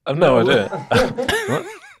expensive? I've no idea.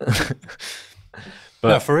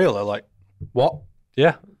 No, for real though. Like, what?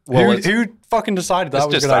 Yeah. Well, Who fucking decided that it's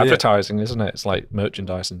was a just good idea? advertising, isn't it? It's like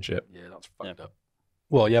merchandise and shit. Yeah, that's fucked up.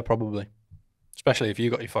 Well, yeah, probably. Especially if you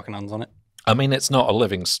got your fucking hands on it. I mean, it's not a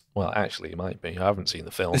living. Well, actually, it might be. I haven't seen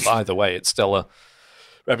the film. But either way, it's still a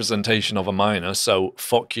representation of a minor. So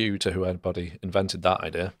fuck you to whoever invented that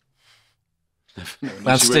idea.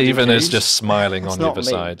 And Stephen is just smiling on the not other me.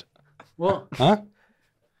 side. What? Huh?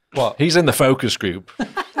 What? He's in the focus group,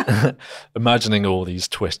 imagining all these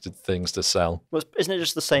twisted things to sell. Well, isn't it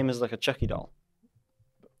just the same as like a Chucky doll?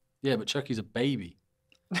 Yeah, but Chucky's a baby.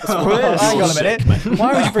 Hang on a minute.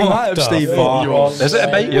 Why would you bring that up, the Steve? fuck? Is it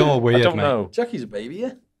a baby? You're weird, I don't mate. know. Chucky's a baby,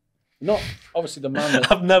 yeah. Not obviously the man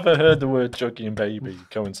that. I've never heard the word Chucky and baby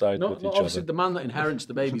coincide Not, with not each obviously other. the man that inherits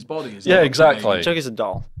the baby's body. Is Yeah, not the exactly. baby Chucky's a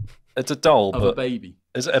doll. It's a doll, of a but baby.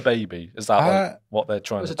 is it a baby? Is that like what they're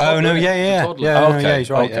trying It's to a Oh, no, toddler, yeah, it's a yeah. toddler. Yeah, no, okay, yeah, he's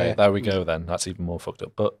right. okay, yeah. there we go then. That's even more fucked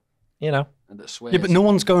up. But, you know, And that swears. Yeah, but no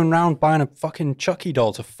one's going around buying a fucking Chucky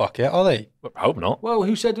doll to fuck it, are they? I hope not. Well,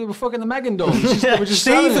 who said they were fucking the Megan dolls? They were just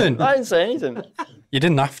selling Stephen! it. I didn't say anything. You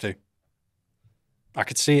didn't have to. I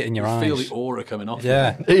could see it in your You eyes. feel the aura coming off.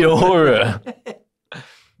 Yeah. The aura.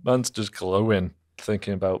 Man's just glowing,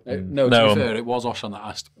 thinking about... No, to be fair, it was Oshan that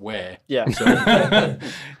asked where. Yeah. So,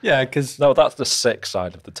 Yeah, because... No, that's the sick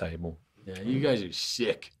side of the table. yeah, you guys are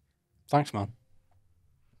sick. Thanks, man.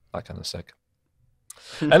 That kind of sick.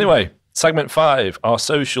 Anyway, segment 5, our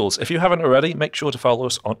socials. If you haven't already, make sure to follow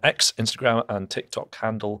us on X, Instagram, and TikTok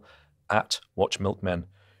handle at WatchMilkmen.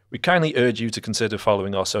 We kindly urge you to consider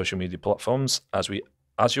following our social media platforms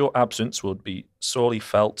as your absence would be sorely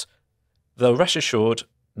felt. Though rest assured,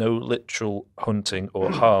 no literal hunting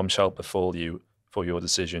or harm shall befall you for your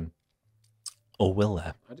decision. Or will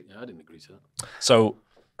there? I didn't agree to that. So,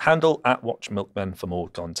 handle at WatchMilkmen for more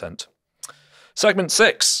content. Segment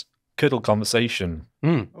 6, Cuddle Conversation.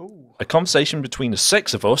 A conversation between the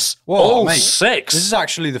 6 of us. Whoa, all mate. 6. This is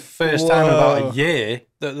actually the first time in about a year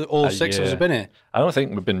that all 6 of us year. have been here. I don't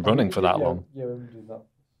think we've been running for that long. Yeah, we did that.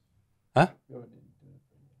 Huh?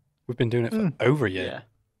 We've been doing it for over a year.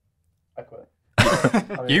 Yeah. I quit.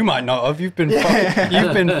 You might not have. You've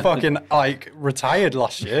been fucking like retired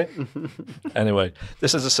last year. Anyway,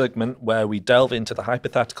 this is a segment where we delve into the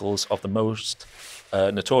hypotheticals of the most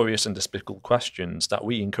notorious and despicable questions that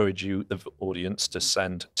we encourage you, the audience, to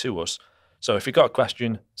send to us. So if you've got a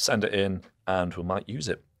question, send it in and we might use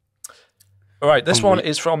it. All right, this one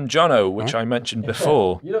is from Jono, which I mentioned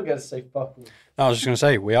before. You don't get to say fuck me. I was just going to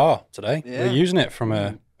say, we are today. Yeah. We're using it from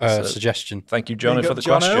a suggestion. Thank you, Jono, Big for up the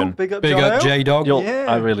Jono, question. Big up Big Jono. up J-Dog. Yeah.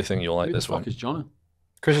 I really think you'll like Who this the fuck one. is Jono?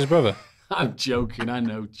 Chris's brother. I'm joking. I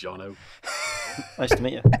know Jono. Nice to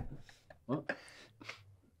meet you.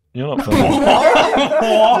 You're not funny.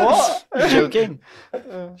 What? Joking.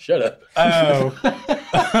 Shut up.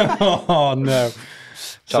 Oh. Oh, no.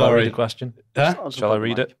 Shall I Sorry. read the question? Huh? Shall I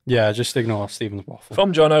read it? Yeah, just ignore Stephen's waffle.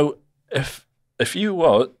 From Jono, if you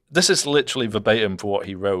were, this is literally verbatim for what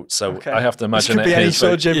he wrote, so Okay. I have to This imagine could be it any is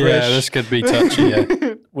sort of gibberish. Yeah, this could be touchy,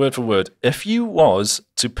 yeah. word for word. If you was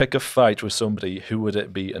to pick a fight with somebody, who would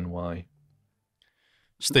it be and why?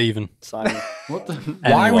 Stephen. Simon. What the?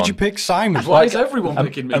 Why would Anyone. you pick Simon? Why is everyone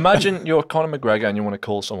picking me? Imagine you're Conor McGregor and you want to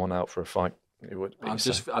call someone out for a fight. It would be I've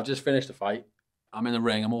just finished the fight. I'm in the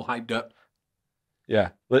ring. I'm all hyped up. yeah,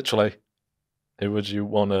 literally. Who would you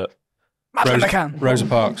want to? Rosa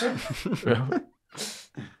Parks.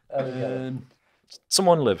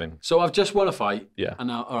 Someone living. So I've just won a fight. Yeah. And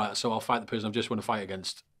now, all right. So I'll fight the person I've just won a fight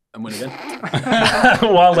against and win again.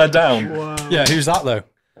 While they're down. Yeah, who's that though?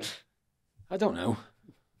 I don't know.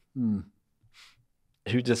 Who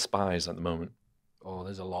do you despise at the moment? Oh,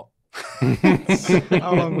 there's a lot.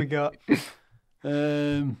 How long we got?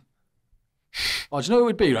 Oh, do you know what it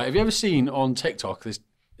would be, right? Have you ever seen on TikTok this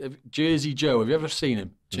Jersey Joe? Have you ever seen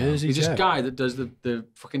him? Jersey He's Joe. this guy that does the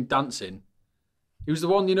fucking dancing. He was the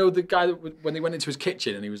one, you know, the guy that when they went into his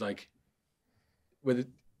kitchen and he was like,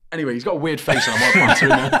 anyway, he's got a weird face on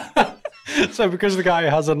him. So because the guy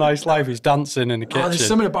has a nice life, he's dancing in the kitchen. Oh, there's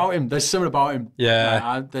something about him. There's something about him.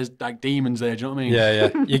 Yeah. There's like demons there. Do you know what I mean?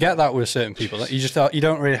 Yeah. You get that with certain people. Like, you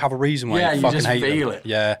don't really have a reason why Yeah, you you fucking just hate feel them. it.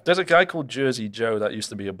 Yeah. There's a guy called Jersey Joe that used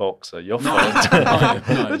to be a boxer. You're No,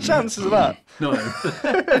 fine. The chances of that. No.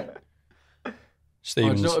 Do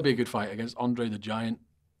Stevens. you know what would be a good fight against Andre the Giant?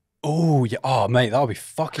 Oh, yeah. Oh, mate, that would be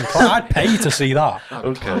fucking cool. I'd pay to see that.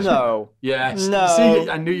 Okay. No. Yes. No. See,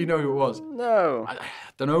 I knew you know who it was. No. I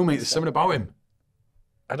don't know, mate. There's something about him.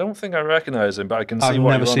 I don't think I recognise him, but I can see I've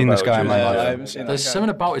what never you're on seen this about, guy in my Jersey life. Joe. I haven't seen There's that something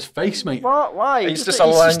about his face, mate. What? Why? He's just a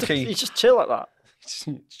lanky- He's just chill like that. Just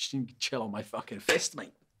chill on my fucking fist,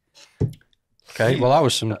 mate. Okay, well, that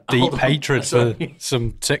was some deep Hold on. hatred for Sorry.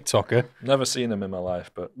 some TikToker. Never seen him in my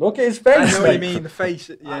life, but Look at his I face, know what you mate. mean. The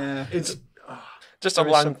face. Yeah. It's just a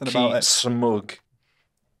There is something about lanky, it. smug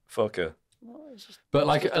fucker. but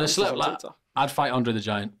like Just a dances slip on like TikTok. I'd fight Andre the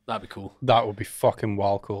Giant. That'd be cool. That would be fucking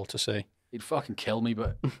wild cool to see. He'd fucking kill me,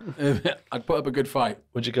 but I'd put up a good fight.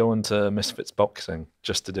 Would you go into Misfits boxing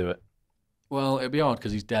just to do it? Well, it'd be hard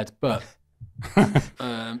because he's dead, but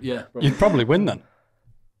yeah, probably. You'd probably win then.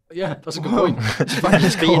 Yeah, that's a good point.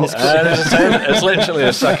 Just beating his It's literally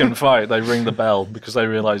a second fight. They ring the bell because they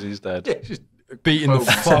realise he's dead. Yeah, just Beating the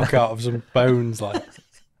bones. fuck out of some bones, like.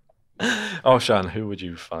 Oshan, who would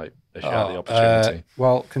you fight if you had the opportunity?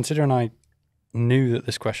 Well, considering I knew that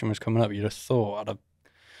this question was coming up, you'd have thought I'd have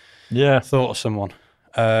Yeah. thought of someone.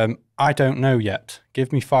 I don't know yet.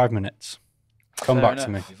 Give me 5 minutes. Come Fair back to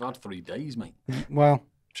me. enough. You've had 3 days, mate. Well,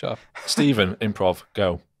 shut up. Stephen, improv,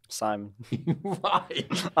 go. Simon. Why?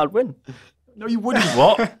 I'd win. No, you wouldn't.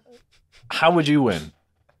 What? How would you win?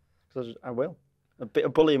 'Cause I will. I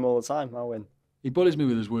bully him all the time. I'll win. He bullies me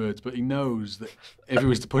with his words, but he knows that if he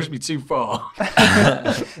was to push me too far,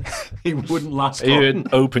 he wouldn't last long.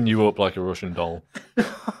 He'd open you up like a Russian doll.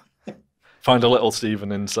 Find a little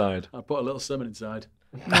Stephen inside. I put a little salmon inside.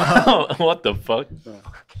 What the fuck?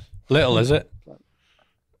 Little, is it?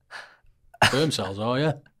 Sperm cells are,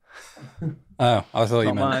 yeah. Oh, I thought you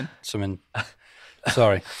Not meant mine. something.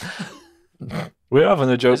 Sorry. We're having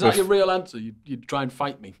a joke Is that with... your real answer? You'd try and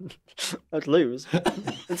fight me? I'd lose.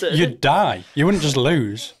 That's it. You'd die. You wouldn't just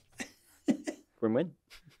lose. Win-win.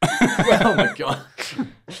 Oh my god.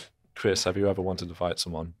 Chris, have you ever wanted to fight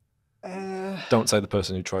someone? Uh, Don't say the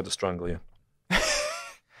person who tried to strangle you.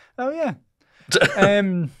 oh yeah. I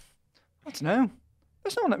don't know.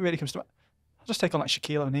 There's no one that really comes to mind. I'll just take on like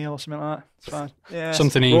Shaquille O'Neal or something like that. It's fine. Yeah.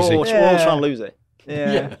 Something We're easy. all Yeah. trying to lose it.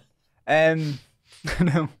 Yeah.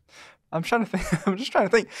 No. I'm trying to think. I'm just trying to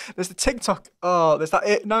think. There's the TikTok. Oh, there's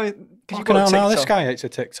that. No, because you Fucking got hell, now TikTok. this guy hates a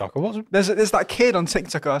TikToker. What's There's that kid on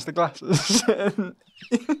TikTok who has the glasses.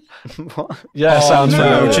 What? Yeah, sounds no,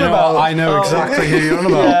 familiar. do you know what? I know Oh. exactly who you're on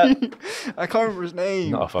about. I can't remember his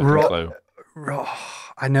name. Not a fucking Ro- clue.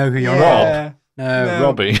 I know who you're on Yeah. about. No. No.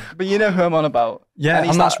 Robbie. But you know who I'm on about. Yeah,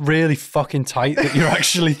 he's and that's that- really fucking tight that you're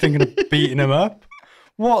actually thinking of beating him up.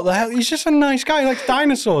 What the hell? He's just a nice guy. He likes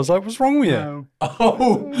dinosaurs. Like, what's wrong with you? No.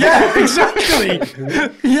 Oh, Yeah, exactly.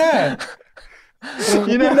 Yeah.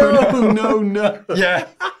 You know. no. Yeah.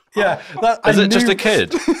 Yeah. That, Is I it just knew- a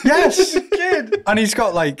kid? Yes. Kid. And he's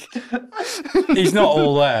got like, he's not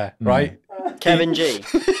all there, right? Kevin G.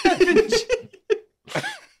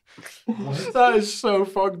 That is so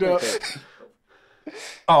fucked up.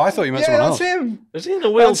 Oh, I thought you meant Yeah, someone that's else. him. Is he in a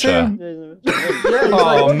That's wheelchair? him.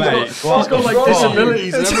 Oh, mate. He's got like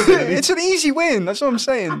disabilities and everything. It's an easy win. That's what I'm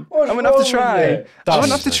saying. I wouldn't have to try. I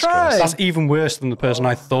wouldn't have to Jesus try. That's even worse than the person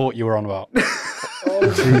I thought you were on about.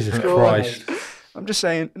 Jesus Christ. I'm just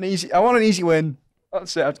saying, an easy. I want an easy win.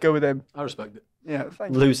 That's it. I'd go with him. I respect it. Yeah,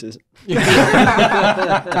 thank you. Loses.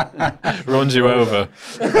 Runs you over.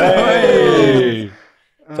 Hey!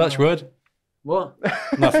 Touch wood. What?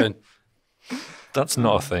 Nothing. That's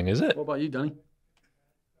not a thing, is it? What about you, Danny?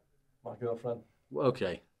 My girlfriend. Well,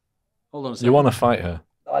 okay. Hold on a second. You want to fight her?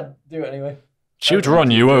 I'd do it anyway. She would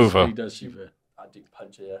run you He over. does, Shiva. I'd do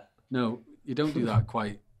punch her, yeah. No, you don't do that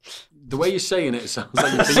quite. The way you're saying it sounds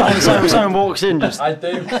like you're Simon walks in, just I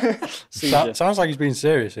do. sees you. Sounds like he's being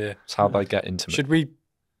serious here. That's how they get intimate. Should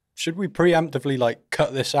we preemptively like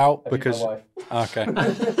cut this out That'd be because my wife.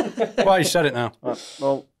 okay. Well, you said it now. Right,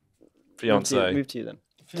 well, Fiance. move to you then.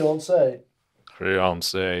 Fiance.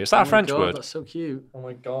 Fiance. Is that Oh a my French God, word? That's so cute. Oh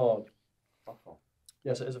my god. Fuck off.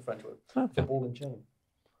 Yes, it is a French word. Okay. For ball and chain.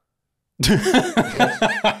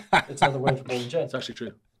 It's another word for ball and chain. It's actually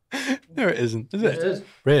true. No, it isn't. Is It it? is.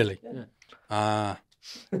 Really? Yeah. Ah.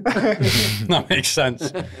 That makes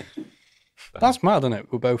sense. That's mad, isn't it?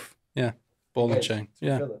 We're both, yeah, ball and Engaged chain. to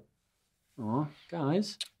Yeah. each other. Oh,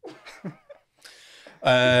 guys.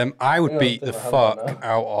 I would Yeah, beat I the think I have that fuck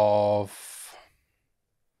out of.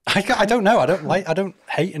 I don't know. I don't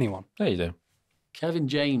hate anyone. Yeah, you do. Kevin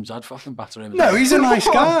James, I'd fucking batter him. No, he's a nice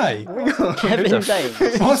guy. Kevin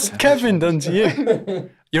James. What's Kevin done to you?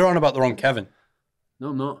 You're on about the wrong Kevin. No,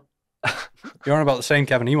 I'm not. You're on about the same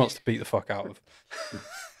Kevin he wants to beat the fuck out of.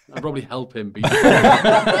 I'd probably help him beat.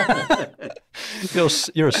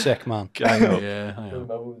 You're a sick man. Gang up. Yeah, I Doesn't am.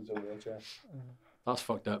 matter who's in a wheelchair. That's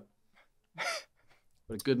fucked up.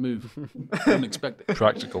 But a good move. Didn't expect it.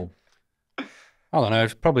 Practical. I don't know.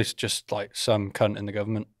 It's probably just like some cunt in the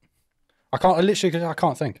government. I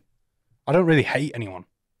can't think. I don't really hate anyone.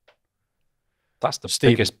 That's the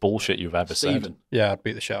Stephen. biggest bullshit you've ever said. Stephen. Yeah, I'd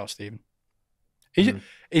beat the shit out of Stephen.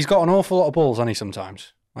 He's got an awful lot of balls, hasn't he?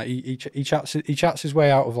 Sometimes, like he chats his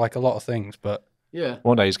way out of like a lot of things. But Yeah.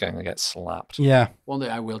 One day he's going to get slapped. yeah, One day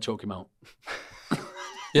I will choke him out.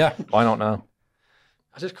 yeah. Why not now?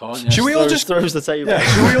 I just can't. Yeah. Should we all Throws, just throws the table. yeah?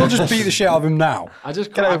 Should we all just beat the shit out of him now? I just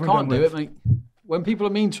Get can't, I over and can't done do with. it, mate. When people are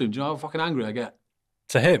mean to him, do you know how fucking angry I get?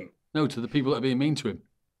 To him? No, to the people that are being mean to him.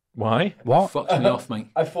 Why? What? Fucks me off, mate.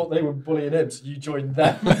 I thought they were bullying him, so you joined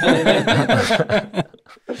them. Why I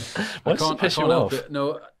does it can't piss you help off? it.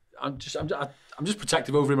 No, I'm just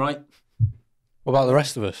protective over him, right? What about the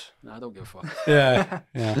rest of us? No, I don't give a fuck. Yeah,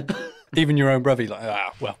 yeah. Even your own brother, you're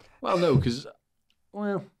like well. Well, no, because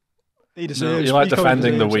He deserves. You like he probably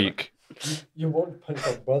defending the deserves it. weak. You won't punch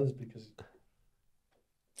our brothers because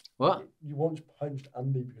What? You once punched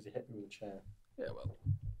Andy because he hit me with a chair. Yeah, well,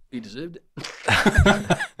 he deserved it.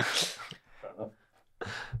 Fair enough.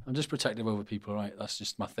 I'm just protective over people, right? That's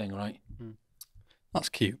just my thing, right? That's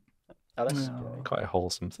cute. Alice. Quite a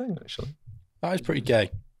wholesome thing, actually. That is pretty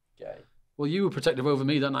gay. Gay. Well, you were protective over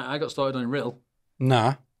me that night. I got started on a rill.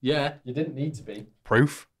 Nah. Yeah, You didn't need to be.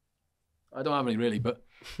 Proof. I don't have any really, but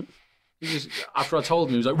he just, after I told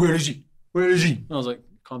him, he was like, "Where is he? Where is he?" And I was like,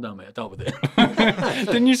 "Calm down, mate. I dealt with it."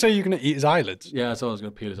 Didn't you say you were going to eat his eyelids? Yeah, I thought I was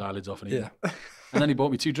going to peel his eyelids off and eat Yeah. them. And then he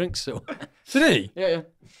bought me 2 drinks. So Did he? yeah. He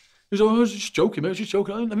was like, "I was just joking, mate. I was just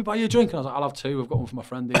joking. Let me buy you a drink." And I was like, "I'll have 2. I've got one for my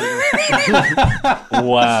friend."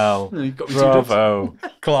 Wow. And he got me 2 drinks. Bravo.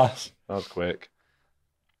 Class. That was quick.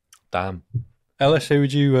 Damn. Ellis, who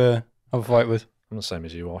would you have a fight with? I'm the same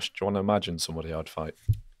as you, Osh. Do you want to imagine somebody I'd fight?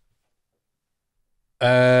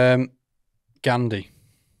 Gandhi.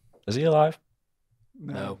 Is he alive?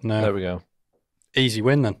 No. No. There we go. Easy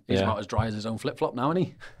win then. He's Yeah. about as dry as his own flip flop now, isn't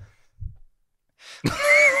he?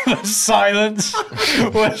 The silence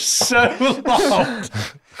was so loud.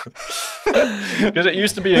 Because it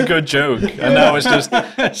used to be a good joke, and now it's just,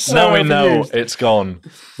 So now we know overused. it's gone.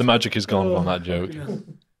 The magic is gone on that joke.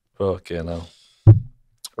 Fucking hell.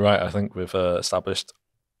 Right, I think we've established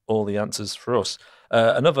all the answers for us.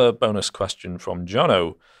 Another bonus question from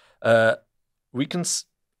Jono. We can,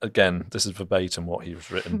 again, this is verbatim what he was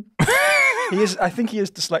written. He is. I think he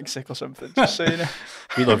is dyslexic or something. Just so you know.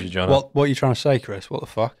 We love you, Jono. What are you trying to say, Chris? What the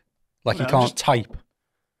fuck? Like No, you can't just- type.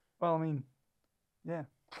 Well, I mean, yeah.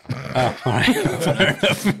 Oh, all right.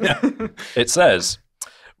 Fair enough. It says,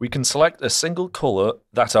 we can select a single colour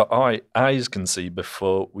that our eyes can see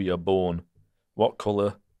before we are born. What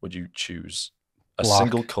colour would you choose? A Black.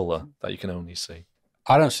 single colour that you can only see.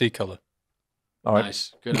 I don't see colour. All right.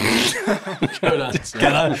 Nice. Good answer. Good answer.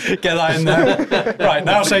 Get that in there. Right,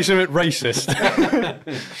 now say something racist.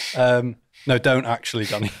 No, don't actually,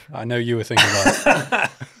 Danny. I know you were thinking that.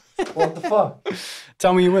 What the fuck?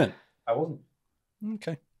 Tell me you win. I wasn't.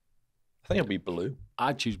 Okay. I think it'll be blue.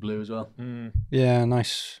 I'd choose blue as well. Yeah,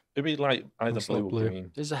 nice. It'd be like either Nice blue little or blue.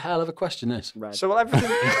 green. This is a hell of a question, this. Red. So will everything.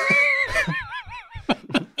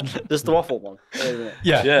 This is the waffle one, isn't it?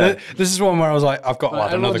 Yeah. Yeah. This is one where I was like, I've got to add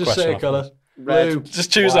Everyone another just say question. a colour. Red. Blue.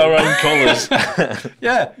 Just choose our own colours.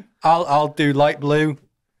 Yeah, I'll do light blue.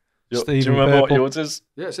 Do Steve you and remember what purple. yours is?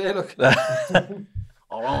 Yeah, see, look.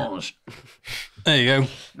 Orange. There you go.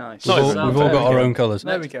 Nice. Not We've even- all, we've all got our own colours.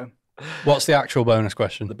 There we go. What's the actual bonus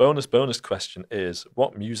question? The bonus question is,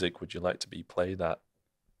 what music would you like to be played at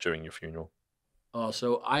during your funeral? Oh,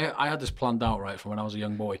 so I had this planned out, right, from when I was a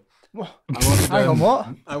young boy. What? I wanted, Hang on, what?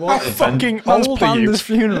 I wanted, Fucking Man's old are planned you? his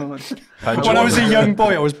funeral. When I was a young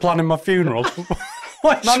boy, I was planning my funeral.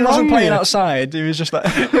 What's Man wrong wasn't playing here? outside. He was just like,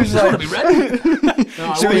 I want to be ready.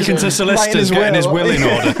 No, I Speaking wanted, to solicitors, getting his will in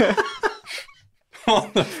order.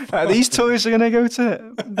 these toys are going to go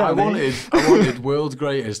to. I wanted World's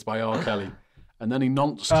Greatest by R. Kelly. And then he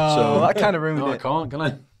nonced. So that kind of ruined no, I it. can't, can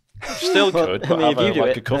I? Still could, I but mean, have if you do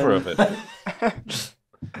like it, a cover of then- it.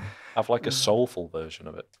 Have like a soulful version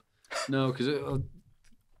of it. No, because it'll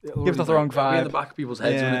Give the wrong it'll be in the vibe. back of people's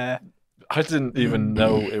heads, won't it? Yeah. I didn't even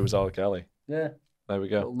know it was R. Kelly. Yeah. There we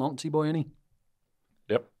go. Little noncy boy, innit?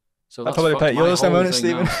 Yep. So I'll that's probably fucked play my yours then, whole won't it,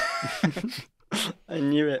 thing Stephen? now. I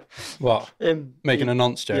knew it. What? Making a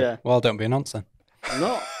nonce joke? Yeah. Well, don't be a nonce then. I'm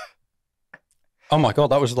not. Oh my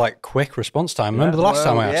God, that was like quick response time. Remember the last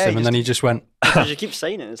time I asked him and then he just went, Because you keep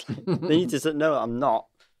saying it. It's like, they need to know I'm not.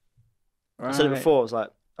 I said it Right. before. I was like,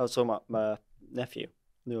 I was talking about my nephew.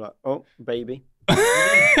 They were like, oh, baby.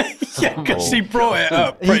 yeah, because he brought it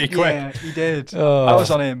up pretty quick. Yeah, he did. Oh. I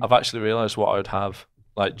was on him. I've actually realised what I would have,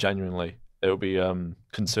 like genuinely. It would be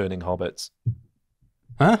concerning hobbits.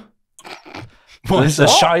 Huh? What is The that?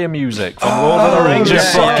 Shire music from Lord of the Rings, you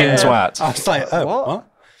yeah, fucking yeah. twat. I was like, oh, What? what?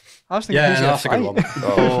 I was thinking, Yeah, who's no, gonna that's a good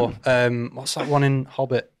fight? one. Or what's that one in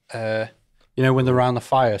Hobbit? You know when they're around the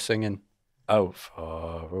fire singing. Oh,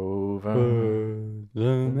 far over.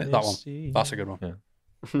 That one. That's a good one. Yeah.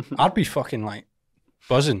 I'd be fucking like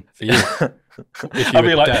buzzing for you. If you I'd be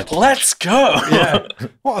were like, dead. let's go. Yeah.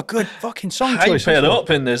 What a good fucking song choice. Hype it up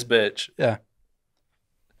in this bitch. Yeah.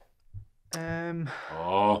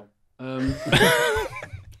 Oh.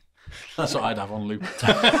 That's what I'd have on loop.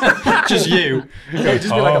 Just you. It'd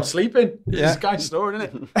just be like I'm sleeping. Yeah. This guy's snoring,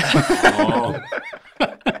 isn't it? Oh.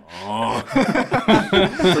 Oh. Put the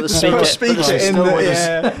Put a speaker. speaker in Still the, with us.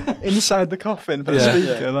 yeah, inside the coffin. Put Yeah. a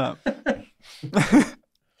speaker. That.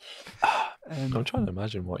 I'm trying to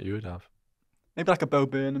imagine what you would have. Maybe like a Bo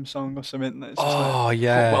Burnham song or something. That's just Oh,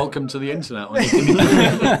 yeah. Welcome to the internet. like,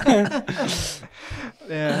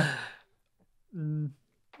 yeah.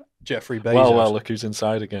 Jeffrey Bezos. Well, look who's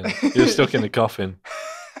inside again. You're stuck in the coffin.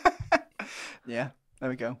 Yeah, there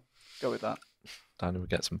we go. Go with that. Time to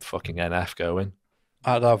get some fucking NF going.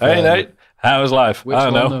 I'd have, Hey, Nate. How's life? Which I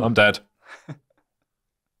don't one, know. though? I'm dead.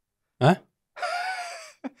 Huh?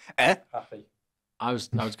 Happy. I was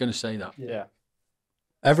going to say that. Yeah.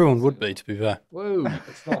 Everyone would be, to be fair. Whoa.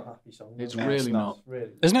 It's not a happy song. It's no. really not.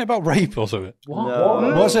 Really. Isn't it about rape or something? What?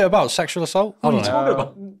 No. What's it about? Sexual assault? I don't know. Talking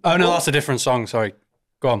about? Oh, no, that's a different song. Sorry.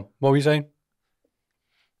 Go on. What were you saying?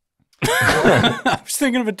 I was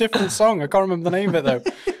thinking of a different song. I can't remember the name of it,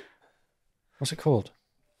 though. What's it called?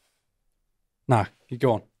 Nah, you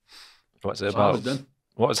go on. What's it So I was about? done.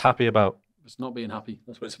 What is happy about? It's not being happy.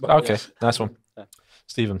 That's what it's about. Okay, nice one. Yeah.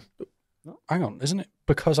 Stephen. Hang on. Isn't it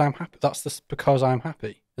Because I'm Happy? That's the Because I'm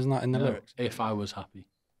Happy. Isn't that in the No, lyrics? if I was happy.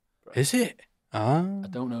 Is it? Ah. I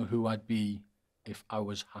don't know who I'd be if I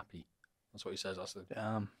was happy. That's what he says. That's the.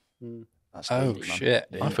 Damn. Mm. That's Oh, deep, man. shit.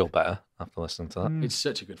 I feel better after listening to that. It's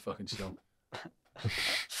such a good fucking song.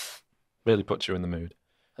 Really puts you in the mood.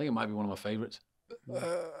 I think it might be one of my favourites.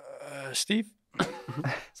 Steve?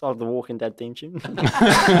 It's like the Walking Dead theme tune. With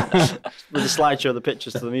the slideshow of the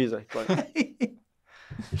pictures to the music. Like,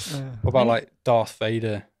 What about like Darth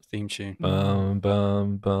Vader theme tune? Bum,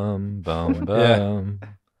 bum, bum, bum, Yeah. bum.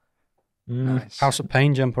 Nice. House of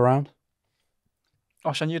Pain, Jump Around?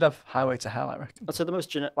 Oshan, you'd have Highway to Hell, I reckon. I'd say the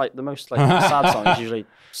most sad song is usually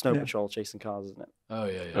Snow Yeah. Patrol chasing cars, isn't it? Oh,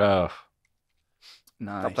 yeah, yeah. Oh.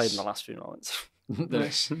 Nice. I played in the last funeral once.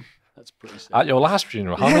 That's pretty sick. At your last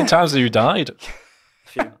funeral, how many times have you died? A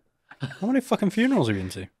few. How many fucking funerals are you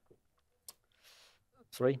into?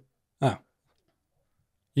 3.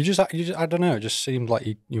 You just I don't know, it just seemed like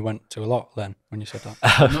you went to a lot then when you said that.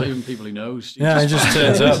 Not even people he knows. He Yeah, it just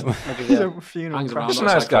turns up. He's a funeral hangs around crash. Just a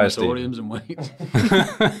nice outside guy, Steve. crematoriums and waits.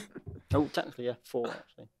 Oh, technically, yeah. 4,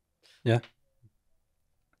 actually.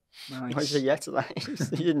 Why did you say Nice. yeah to that?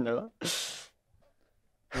 You didn't know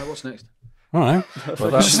that. What's next? I don't know.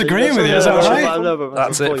 Well, I'm just agreeing with you, is that right?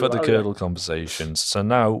 That's it for the Curdle conversations. So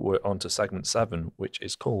now we're on to segment 7, which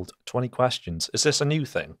is called 20 questions. Is this a new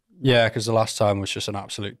thing? Yeah, because the last time was just an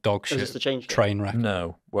absolute dog Is this shit the change? train wreck.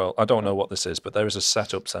 No. Well, I don't know what this is, but there is a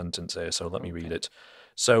setup sentence here, so let me read it.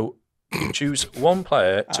 So you choose one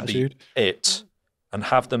player to Attitude. be it and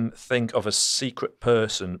have them think of a secret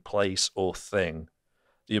person, place, or thing.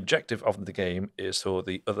 The objective of the game is for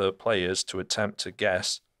the other players to attempt to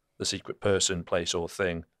guess the secret person, place, or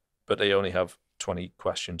thing, but they only have 20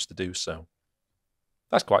 questions to do so.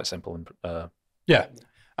 That's quite simple. Yeah.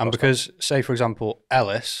 And because, say, for example,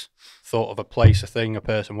 Ellis thought of a place, a thing, a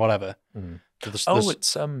person, whatever. It's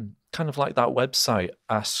kind of like that website,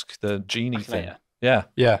 Ask the Genie thing. Yeah.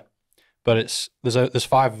 Yeah. But there's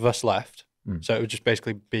 5 of us left. Mm. So it would just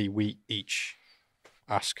basically be we each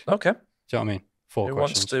ask. Okay. Do you know what I mean? 4 Who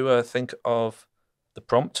questions. wants to think of the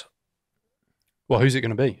prompt? Well, who's it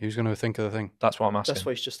going to be? Who's going to think of the thing? That's what I'm asking. That's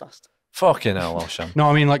what he's just asked. Fucking hell, Oshan. No,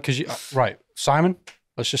 I mean, like, because you. Right. Simon?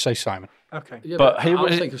 Let's just say Simon. Okay. Yeah, But but he I'll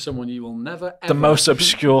was- think of someone you will never ever. The most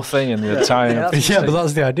obscure thing in the entire. Yeah, but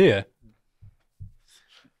that's the idea.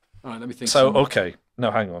 All right, let me think. So, someone. okay.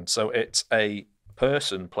 No, hang on. So it's a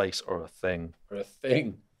person, place, or a thing. For a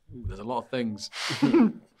thing. Ooh, there's a lot of things.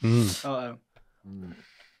 Uh-oh.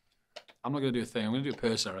 I'm not going to do a thing. I'm going to do a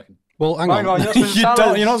person, I reckon. Well, hang Hang on. on, you're supposed to tell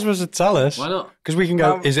us. You're not supposed to tell us. Why not? Because we can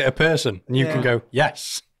go, Um, is it a person? And you can yeah. go,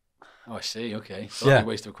 yes. Oh, I see. Okay. So Yeah. that's a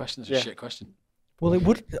waste of a question. That's a Yeah. shit question. Well, it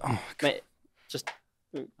would. Oh, Mate, just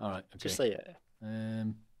All right. Okay. say it.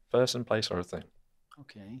 Person, place, or a thing.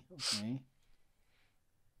 Okay.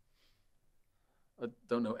 I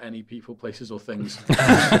don't know any people, places, or things.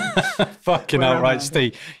 fucking Where hell, am right, I?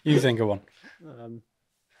 Steve. You think of one.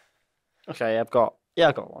 Okay, I've got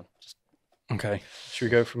one. Just Okay. Should we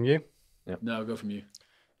go from you? No, go from you.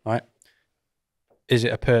 All right. Is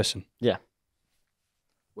it a person?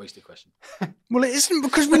 Wasted question. Well, it isn't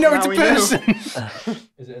because we know it's a Now we know. person.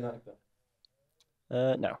 Is it an actor?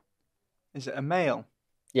 no. Is it a male?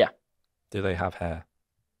 Do they have hair?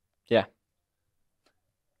 Yeah.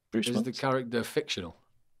 Bruce Is the Willis. character fictional?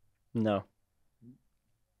 No.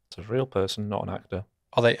 It's a real person, not an actor.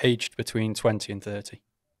 Are they aged between 20 and 30?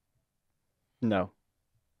 No.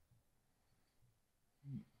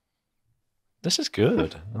 This is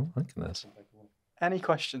good. I'm liking this. Any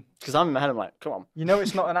question? Because I'm in my head, I'm like, come on. You know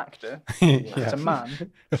it's not an actor. It's yeah. a man.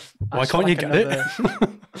 Why Ask can't you like get it? another-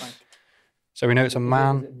 like, So we know it's a Is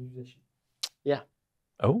man. it a musician?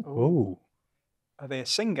 Oh, Oh. are they a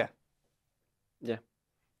singer?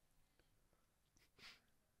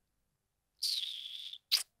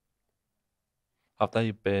 have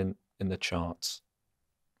they been in the charts?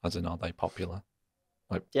 As in, are they popular?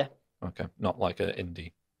 Like, Yeah. Okay, not like an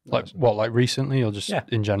indie. Like what? Like recently or just Yeah.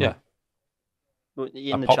 in general? Yeah. But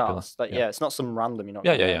in the popular, charts, like yeah. it's not some random. You're not.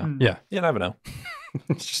 Yeah, gonna yeah, know. yeah. Yeah. You never know.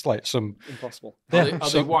 It's just like some Impossible. Are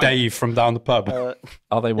they white? Dave from down the pub.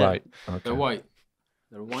 Are they white? Okay. They're white.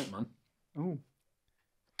 They're a white man. Ooh.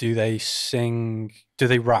 Do they sing? Do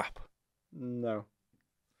they rap? No.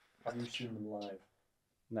 Have you seen them live?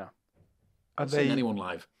 No. Are I've seen they? anyone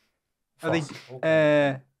live.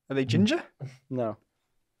 Are they ginger? No.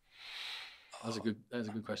 That's a good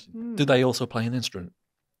question. Do they also play an instrument?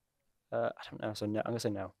 I don't know. So no, I'm gonna say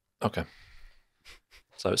no. Okay.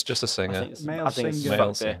 So it's just a I singer think it's, Male I think it's singer. Male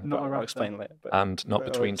fucked singer. it, Not but a I'll rapper. explain later. But and not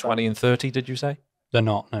but between it's 20 and 30, did you say? They're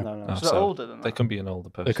not. No. no. Oh, So they're older than They that. can be an older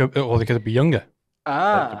person. They could, or they could be younger. They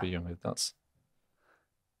Ah. could be younger. That's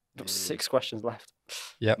Got 6 questions left.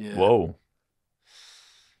 Yep. Yeah. whoa.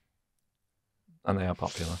 And they are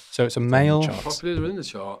popular. So it's a in the male charts. Popular within the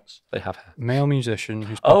charts. They have hair. male musician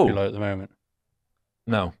who's Oh. popular at the moment.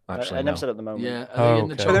 No, I actually, never no. said at the moment. Yeah. Are Oh, they in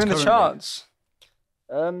the okay. So they're in the currently? charts.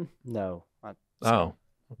 No. Oh,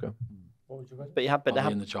 okay. What was your question? But you have, Are but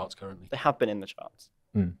they in the charts currently? they have been in the charts.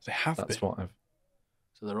 They have That's been. what I've.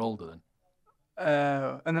 So they're older then.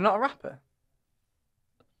 And they're not a rapper.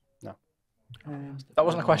 No. That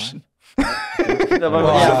wasn't a question. No, but yeah,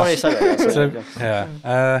 I've already said it. That's So, it.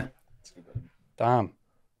 yeah. Damn.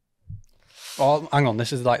 Well, hang on.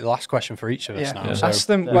 This is like the last question for each of us Yeah. now. Yeah. So Ask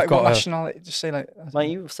them we've like what got a- nationality. Just say like. Mate,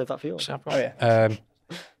 you said that for yours. Oh yeah.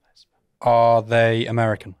 Are they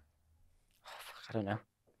American? I don't know.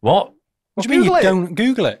 What? What do you mean you Google it. don't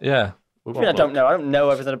Google it? Yeah. I mean, I don't know. I don't know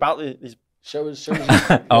everything about these. Show us.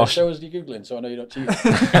 Oh, show us your googling, so I know you're not cheating.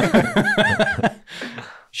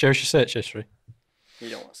 Show us your search history. You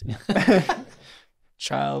don't want to see.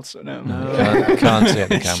 Child. So no. Can't see it in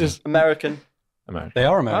the It's camera. just- American. They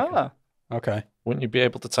are American. Ah. Okay. Wouldn't you be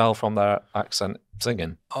able to tell from their accent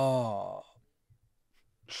singing? Oh.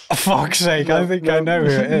 For fuck's sake, I think I know who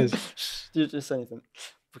it is. You just say anything.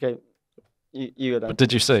 Okay. You go then. But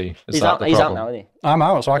did you see? Is He's that out. the He's out problem? now, isn't I'm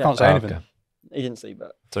out, so I can't say Oh, anything. okay. he? He didn't see,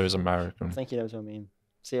 but So he's I American. think he knows what I mean.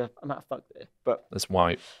 See, I might have fucked it, but It's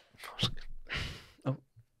white.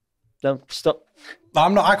 no, stop.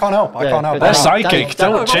 I'm not. I can't help. I Yeah, can't help. they're They're psychic.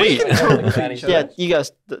 Danny, Don't cheat. Yeah, you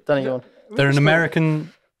guys, Danny, go on. They're an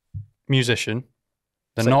American musician.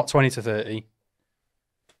 They're not 20 to 30.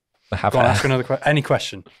 They have Go on, hair. ask another question. Any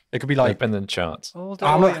question. It could be They've like, been in the charts. I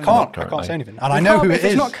can't currently. say anything. And I know who it If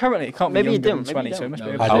it's is. not currently, it can't Maybe be you younger don't, than maybe 20, you so it don't. must No,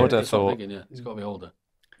 be it's I over not- would have it's not thought- big, yeah. It's got to be older.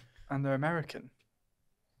 and they're American.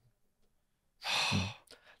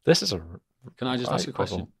 This is a. Can I just Right, ask a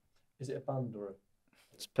question? Is it a band or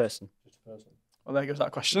It's a person. just a person? Well, there goes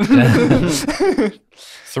that question.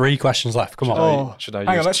 3 questions left. Come on. Oh, Should I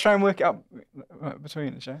hang use? on, let's try and work it out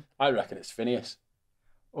between us, yeah? I reckon it's Phineas.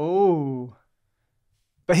 Oh.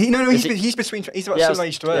 But he's between, he's about Yeah, similar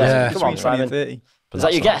age to us. yeah. He's Come on, between 20 and Simon. 30. But Is that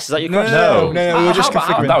that's your not- guess? Is that your No, question? no, we're just how,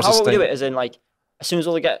 configuring. That was how a will we do state. it? As in, like, as soon as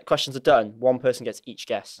all the questions are done, one person gets each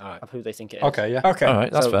guess All right. of who they think it is. Okay, yeah. Okay. All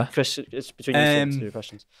right, that's So, fair. Chris, it's between you two to do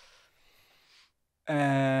questions.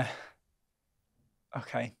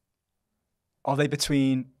 Okay. Are they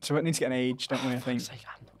between? So we need to get an age, don't we? I think. It's like,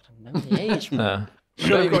 I'm not gonna know the age. No.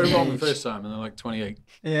 Sure, you got it wrong the first time, and they're like 28.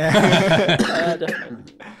 Yeah.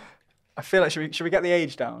 Definitely. I feel like should we get the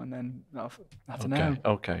age down and then I don't know.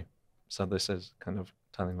 Okay. So this is kind of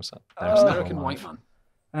telling us that. An there's no American life. white man.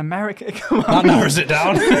 An American. Come That on. narrows it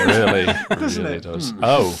down. It really, Doesn't really it? does.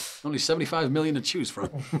 Oh, Only 75 million to choose from.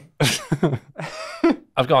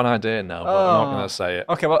 I've got an idea now, but I'm not Oh. going to say it.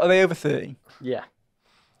 Okay. Well, are they over 30? Yeah.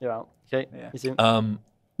 You're out. Okay. Yeah. You see?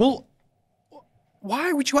 Well,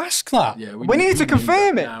 why would you ask that? Yeah, We need to knew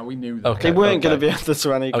confirm that. it. Nah, we knew that. Okay. They weren't going to be under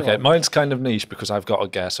 20. come Okay, on. mine's kind of niche because I've got a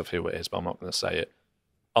guess of who it is, but I'm not going to say it.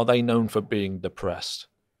 Are they known for being depressed?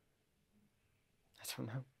 I don't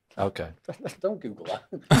know. Okay. Don't Google that.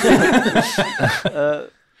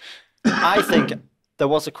 I think there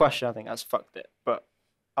was a question. I think that's fucked it. But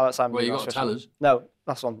I'll let Simon. Well, do you the got to last tell question. us. No,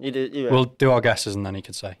 last one. You did. We'll do our guesses and then he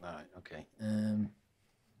could say. All right, okay.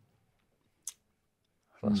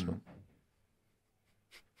 Last one.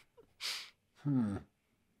 I'm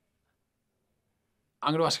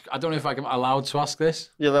going to ask, I don't know if I'm allowed to ask this,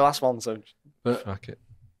 You're the last one, so. but Fuck it.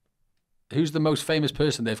 who's the most famous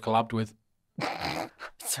person they've collabed with?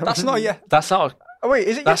 That's not yet. That's not. Oh wait,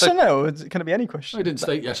 is it That's yes or no? Or is it- can it be any I question? didn't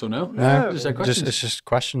state yes or no. No, I just said just, questions. it's just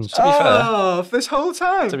questions. To be fair. Oh, this whole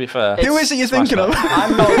time. To be fair. Who is it you're thinking of?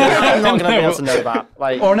 I'm not going to be able to know that.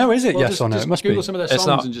 Like, Or no, is it Well, yes just, or no? just It must Google be. some of their It's songs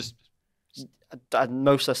not- and just.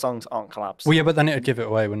 most of their songs aren't collabs. Well, yeah, but then it'd give it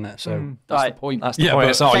away, wouldn't it? So That's Right. the point. That's the Yeah, point. but-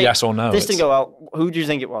 It's not a Okay, yes or no. This It's- didn't go out. Who do you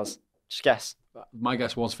think it was? Just guess. My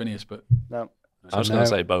guess was Phineas, but No. I was No. going to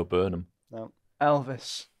say Bo Burnham.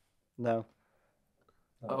 Elvis. No.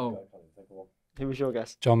 Oh. Who was your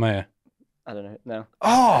guess? John Mayer. I don't know. No.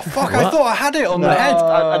 Oh, fuck. I thought I had it on No, the head.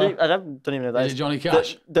 I don't even know that. Is it Johnny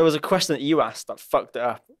Cash? There was a question that you asked that fucked it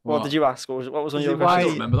up. What, What? did you ask? What was on Is your it I question?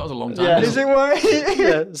 don't remember. That was a long time Yeah. ago. Is it white?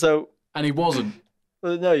 Yeah. So, And he wasn't.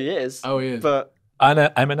 well, no, he is. Oh, he is. But And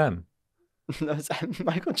Eminem. no, it's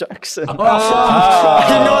Michael Jackson. Oh. I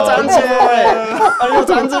didn't know what to answer for it. I didn't know what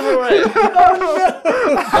to answer for it.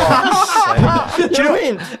 Do you know what I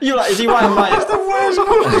mean? You're like, is he white and white? It's the worst.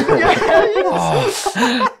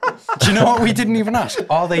 Do you know what we didn't even ask?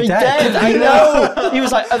 Are they He dead? dead. I know. He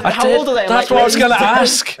was like, how old are they? I'm That's like, what I was going to "He's dead."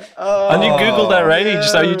 ask. And you Googled their age,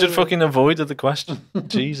 so you just fucking avoided the question.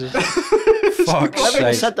 Jesus. Fuck's I never even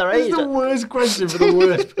sake. said their age. The worst question for the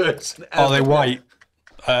worst person ever. Are they white?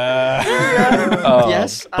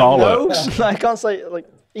 Yes. and no. bollocks. I can't say like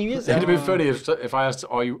he is. It'd have been funny if I asked,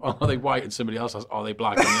 are they white, and somebody else asked, are they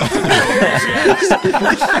black?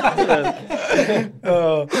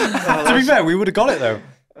 To be fair, we would have got it though.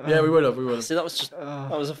 Yeah, we would have. We would have. See, that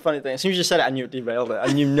was a funny thing. As soon as you said it, I knew it derailed it.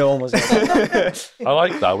 I knew no one was going to. I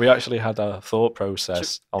like that. We actually had a thought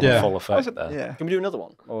process on Yeah. full effect there. Yeah. Can we do another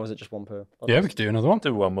one, or was it just one per? Yeah, we could do another one.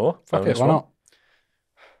 Do one more. Fuck it, bonus why one. not?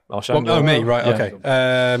 I'll show you. Oh, me, right, Yeah. okay.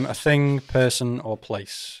 A thing, person, or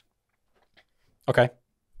place. Okay.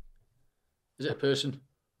 Is it a person?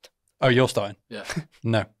 Oh, you're starting? Yeah.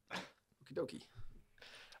 No. Okie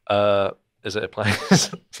dokie. Is it a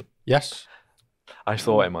place? Yes? I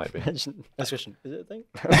thought it might be. Next question. Is it a thing?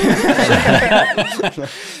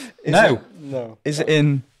 No. No. Is it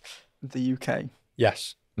in the UK?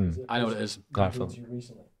 Yes. I know what it is. I thought.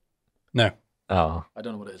 No. Oh. I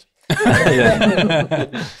don't know what it is.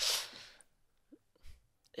 Yeah.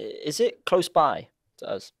 Is it close by to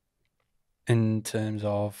us? In terms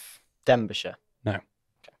of... Denbighshire. No.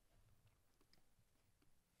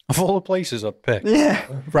 Of all the places I'd pick, Yeah.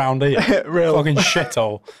 round here, Real. fucking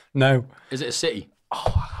shithole. No. Is it a city?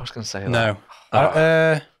 Oh, I was going to say that. No.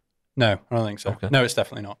 No, I don't think so. Okay. No, it's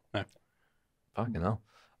definitely not. No. Fucking hell.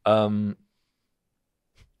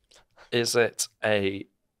 Is it a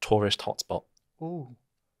tourist hotspot? Ooh.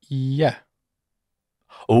 Yeah.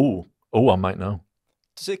 Oh, I might know.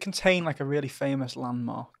 Does it contain like a really famous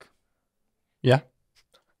landmark? Yeah.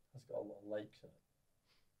 It's got a lot of lakes in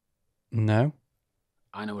it. No.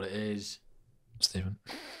 I know what it is. Stephen.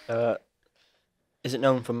 Is it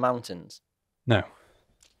known for mountains? No.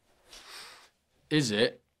 Is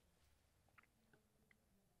it?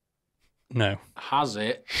 No. Has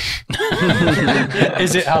it?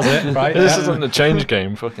 Is it, has it, right? This Yeah. isn't a change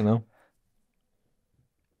game, fucking hell.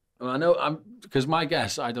 Well, I know. Because my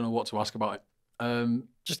guess, I don't know what to ask about it.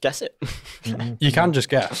 Just guess it. You can just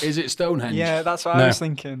guess. Is it Stonehenge? Yeah, that's what No. I was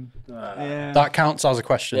thinking. Yeah. That counts as a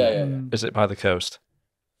question. Yeah. Is it by the coast?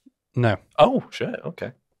 No. Oh, shit,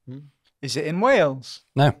 okay. Is it in Wales?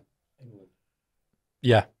 No.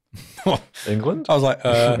 Yeah. England? I was like,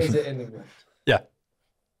 Is it in England? yeah.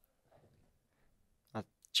 I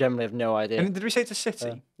generally have no idea. And did we say it's a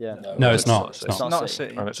city? Yeah. No, it's not. It's It's It's not. not a city.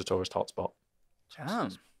 city. And it's a tourist hotspot.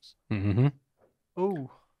 Damn. Mm-hmm. Ooh.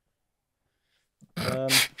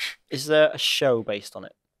 Is there a show based on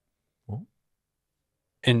it? What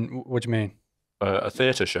do you mean? A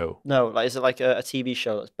theatre show. No, like is it like a TV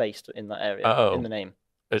show that's based in that area Oh. in the name?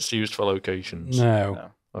 It's used for locations.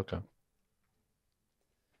 No. Okay.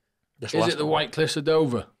 This Is last it the one. White Cliffs of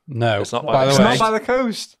Dover? No. It's not By by the It's the way, not by the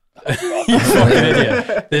coast. you fucking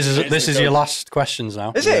idiot. This is your last questions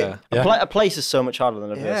now. Is it? Yeah. Yeah. A place is so much harder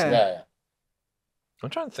than a person. Yeah. I'm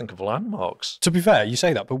trying to think of landmarks. To be fair, you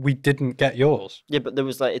say that, but we didn't get yours. Yeah, but there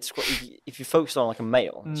was like if you focus on like a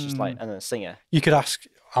male, it's just like and then a singer. You could ask.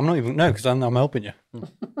 I'm not even because I'm helping you.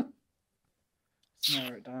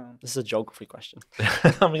 Narrow it down. This is a geography question.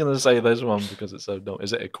 I'm going to say this one because it's so dumb.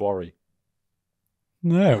 Is it a quarry?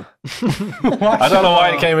 No. I don't know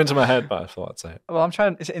why it came into my head, but I thought I'd say it. Well, I'm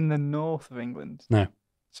trying. Is it in the north of England? No.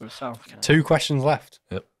 So south. 2 questions left.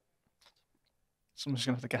 Someone's just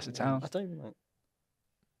gonna have to guess it down. I don't even know.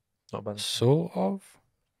 Not bad. Sort of.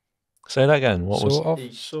 Say that again. What was? Sort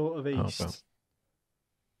of. Sort of Oh, east.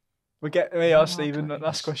 bro. We are Stephen.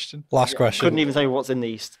 Last question. Last question. Couldn't even tell you what's in the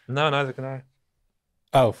east. No, neither can I.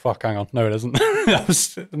 Oh fuck! Hang on. No, it isn't.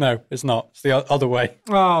 No, it's not. It's the other way.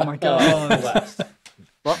 Oh my god.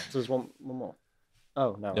 What? There's one more.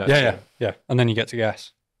 Oh no. Yeah. Yeah. And then you get to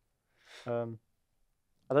guess. I don't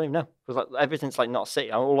even know because like everything's like not a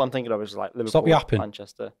city. All I'm thinking of is like Liverpool, Stop yapping.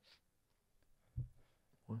 Manchester.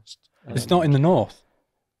 It's not in the north.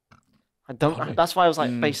 I don't. Okay. That's why I was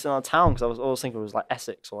like based on a town because I was always thinking it was like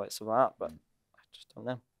Essex or like something like that, but I just don't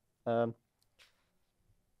know.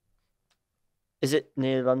 Is it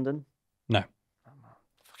near London? No.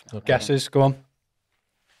 Guesses, go on.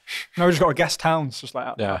 No, we just got to guess towns, just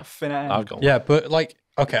like Yeah. thin air. I've got one. Yeah, but like,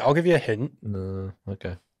 okay, I'll give you a hint. No,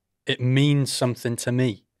 okay. It means something to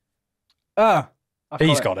me. Ah,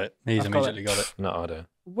 He's got it. He's I've got immediately got it. No idea.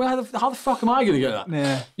 How the fuck am I going to get that?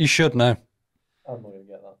 Yeah, You should know. I'm not going to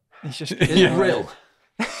get that. he's just. Is it real?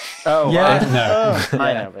 Oh, Yeah, right. no.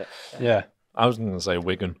 I know it. Yeah. I was going to say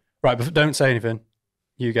Wigan. Right, but don't say anything.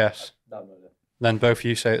 You guess. No, no, no. Then both of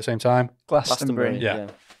you say at the same time. Glastonbury. Yeah.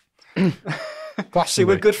 See,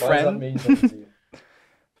 we're good Why does that friends. mean something to you?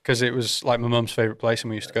 Because it was like my mum's favourite place and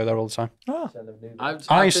we used to go there all the time. I never knew that.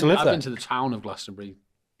 I used to live I've there. been to the town of Glastonbury,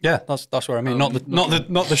 Yeah, that's what I mean. Oh, Not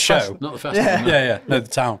the show. not the festival. Yeah. no. Yeah. No, the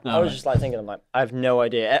town. No, I was right. just like thinking, I'm like, I have no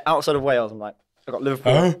idea. Outside of Wales, I'm like, I got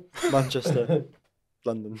Liverpool, Manchester,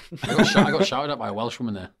 London. I got shouted at by a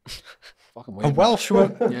Welshwoman there. Fucking weird. A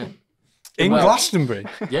Welshwoman Yeah. in Welsh. Glastonbury.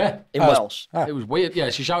 Yeah. In Welsh. It was weird. Yeah,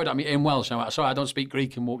 she shouted at me in Welsh. I went, sorry, I don't speak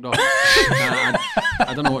Greek, and walked off.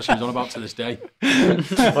 I don't know what she was on about to this day.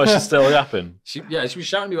 Well, it should still happen. She was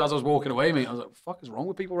shouting at me as I was walking away, mate. I was like, fuck is wrong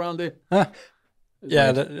with people around here?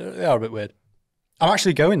 Yeah, they are a bit weird. I'm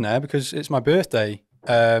actually going there because it's my birthday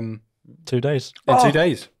 2 days. in Oh. 2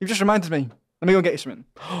 days. You've just reminded me. Let me go get you something.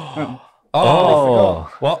 Oh,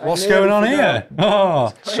 What's going on here?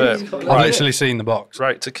 Oh, shit. I've Right. literally seen the box.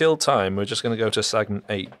 Right, to kill time, we're just going to go to segment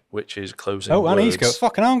 8, which is closing Oh, and he's words. got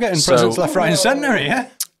fucking hell, I'm getting So- presents left, right, and centre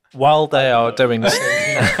here. While they are doing this,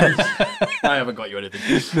 I haven't got you anything.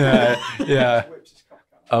 Yeah.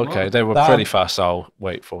 okay, they were That- pretty fast. I'll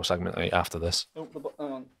wait for segment 8 after this. Oh,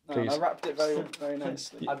 hang on. Please. I wrapped it very, very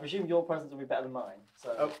nicely. I presume your presents will be better than mine.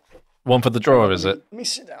 So. One for the drawer, is it? Let me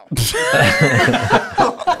sit down.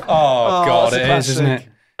 Oh, God, that's a it is, isn't it?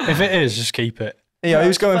 classic. If it is, just keep it. Yeah,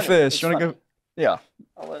 who's going funny. first? It's You want to go? Yeah.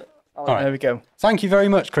 All right. There we go. Thank you very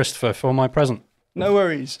much, Christopher, for my present. No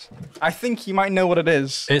worries. I think you might know what it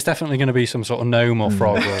is. It's definitely going to be some sort of gnome or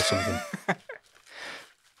frog or something.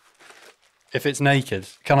 If it's naked,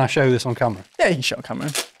 can I show this on camera? Yeah, you can show camera.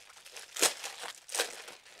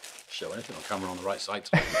 Show anything on camera on the right side.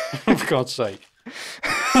 For God's sake.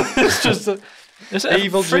 It's just a Is it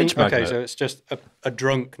evil fridge drunk. Okay, magnet? so it's just a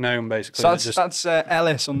drunk gnome, basically. So that that's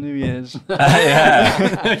Ellis on New Year's.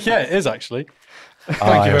 Yeah. yeah, it is actually. Oh,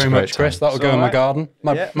 Thank you it was very a great much, Chris. time. That'll go in my alright. garden.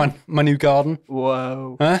 Yeah. My new garden.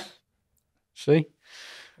 Whoa. Huh? See?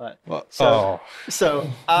 Right. What? So- So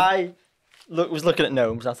I was looking at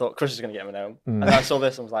gnomes. And I thought Chris is going to get him a gnome, and then I saw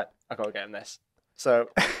this and was like, I got to get him this. So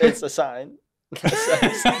it's a sign. that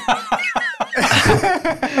says-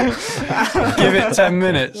 Give it 10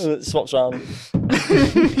 minutes. it swaps around.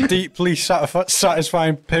 Deeply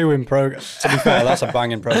satisfying poo in progress. To be fair, that's a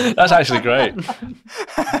banging program. That's actually great.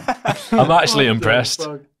 I'm actually impressed.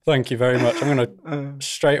 Thank you very much. I'm going to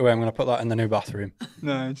straight away. I'm going to put that in the new bathroom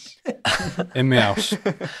Nice. in my house.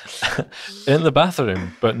 In the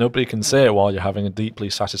bathroom, but nobody can see it while you're having a deeply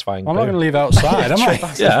satisfying I'm not going to poo. leave it outside, am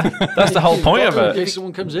I? Yeah, that's the whole point of In it. case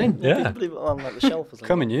someone comes in. Yeah. Leave it on like the shelf or something.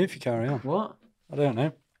 Coming you if you carry on. What? I don't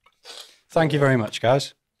know. Thank you very much,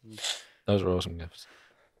 guys. Those were awesome gifts.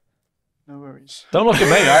 No worries. Don't look at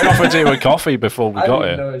me. I offered you a coffee before we I got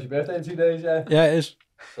didn't here. know it's your birthday in 2 days, yeah. Yeah, it is.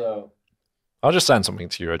 So, I'll just send something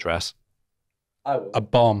to your address. I will. A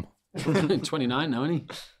bomb. 29 now, isn't he?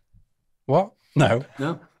 What? No,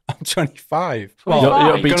 No? I'm 25. Well, You'll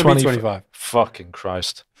I'm be gonna 20. 25. Fucking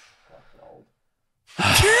Christ.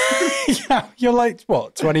 Yeah, you're like,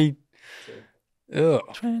 what, 20? Ugh.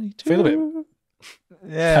 22. Feel a bit.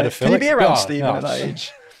 Yeah. Can you be Pedophilic? around God, Stephen no. at that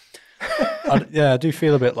age? I do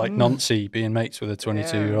feel a bit like Nancy being mates with a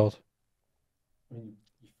 22-year-old. I mean,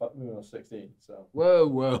 you fucked me when I was 16, so. Whoa,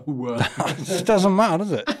 whoa, whoa. It doesn't matter,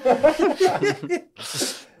 does it?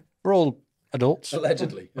 We're all adults.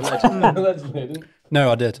 Allegedly. Allegedly, didn't.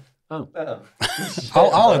 No, I did. Oh. Oh.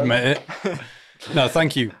 I'll admit it. No,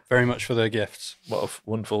 thank you very much for the gifts. What a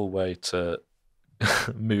wonderful way to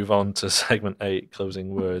move on to segment 8,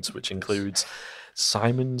 closing words, which includes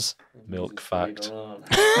Simon's milk fact.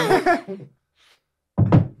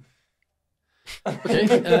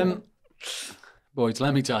 Okay. Boys,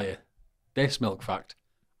 let me tell you, this milk fact,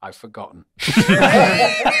 I've forgotten.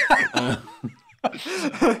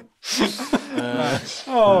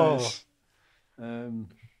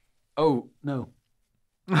 Oh, no.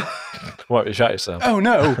 What, you shot yourself? Oh,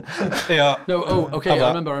 no. Yeah. No, okay, Have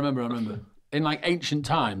I that. remember. In like ancient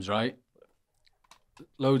times, right?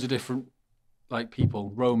 Loads of different like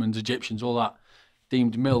people, Romans, Egyptians, all that,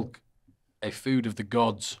 deemed milk a food of the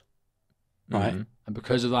gods. Right. Mhm. And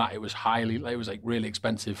because of that, it was like really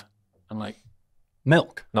expensive. And like,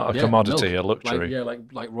 Milk. Not a yeah, commodity, milk. a luxury.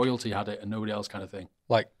 Like royalty had it and nobody else kind of thing.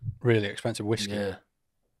 Like really expensive whiskey. Yeah.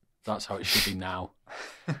 That's how it should be now.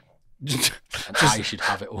 Just, And I should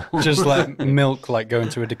have it all. just let milk like go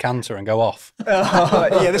into a decanter and go off.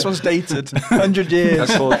 Yeah, this one's dated. 100 years.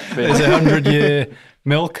 That's called It's 100-year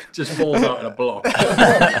milk. Just falls out in a block.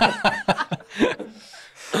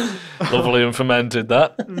 Lovely and fermented,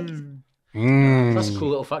 that. That's a cool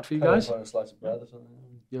little fact for you guys. A slice of bread or something.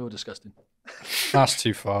 You're disgusting. That's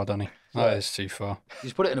too far, Danny. That is too far. You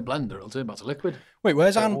just put it in a blender, it'll turn back to liquid. Wait,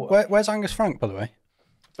 where's Angus Frank, by the way?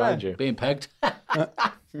 Behind you. Being pegged. I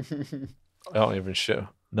don't even show.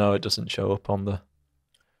 No, it doesn't show up on the.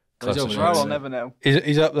 He's over Classic. there. Well, I'll never know.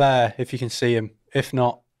 He's up there if you can see him. If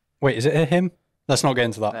not, wait, is it him? Let's not get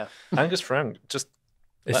into that. No. Angus Frank, just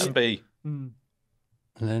let him be.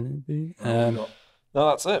 Let it be. No,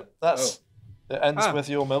 that's it. It ends with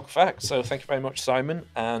your milk fact. So thank you very much, Simon.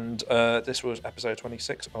 And this was episode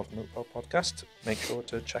 26 of the Milk Pod Podcast. Make sure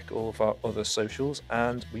to check all of our other socials,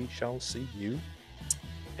 and we shall see you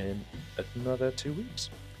in another 2 weeks.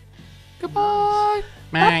 Goodbye.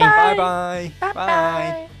 Bye-bye.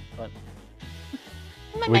 Bye.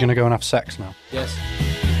 We're going to go and have sex now. Yes.